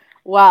no.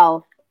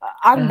 Well,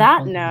 on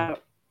that note,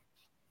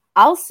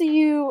 I'll see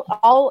you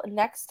all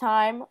next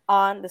time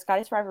on the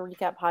Scotty Survivor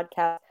Recap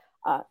Podcast.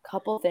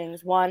 Couple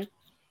things. One,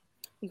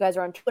 you guys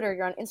are on Twitter,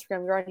 you're on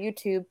Instagram, you're on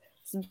YouTube.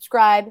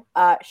 Subscribe,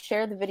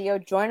 share the video,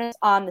 join us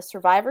on the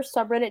Survivor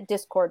subreddit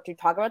Discord to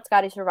talk about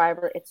Scotty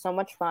Survivor. It's so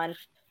much fun.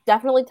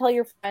 Definitely tell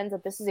your friends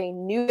that this is a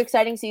new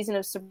exciting season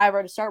of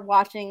Survivor to start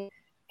watching,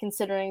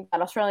 considering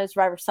that Australian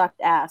Survivor sucked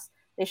ass.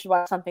 They should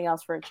watch something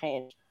else for a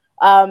change.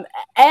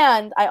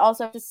 And I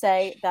also have to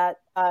say that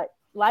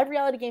Live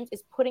Reality Games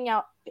is putting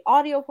out the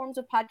audio forms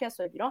of podcasts.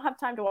 So if you don't have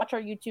time to watch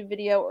our YouTube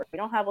video, or if you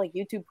don't have like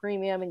YouTube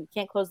Premium and you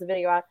can't close the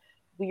video out,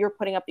 we are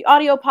putting up the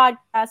audio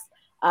podcast.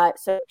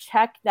 So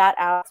check that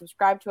out.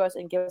 Subscribe to us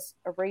and give us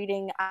a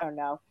rating. I don't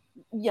know.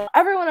 You know,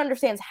 everyone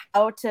understands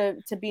how to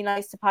be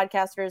nice to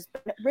podcasters,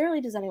 but rarely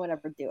does anyone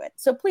ever do it.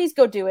 So please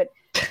go do it.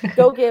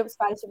 Go give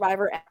Scotty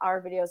Survivor and our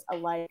videos a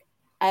like.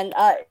 And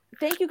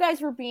thank you guys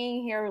for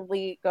being here,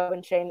 Lee, Go,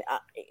 and Shane.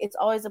 It's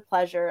always a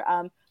pleasure.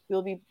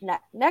 We'll be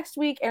next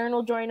week. Aaron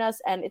will join us,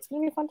 and it's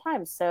going to be a fun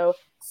time. So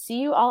see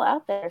you all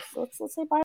out there. So let's say bye.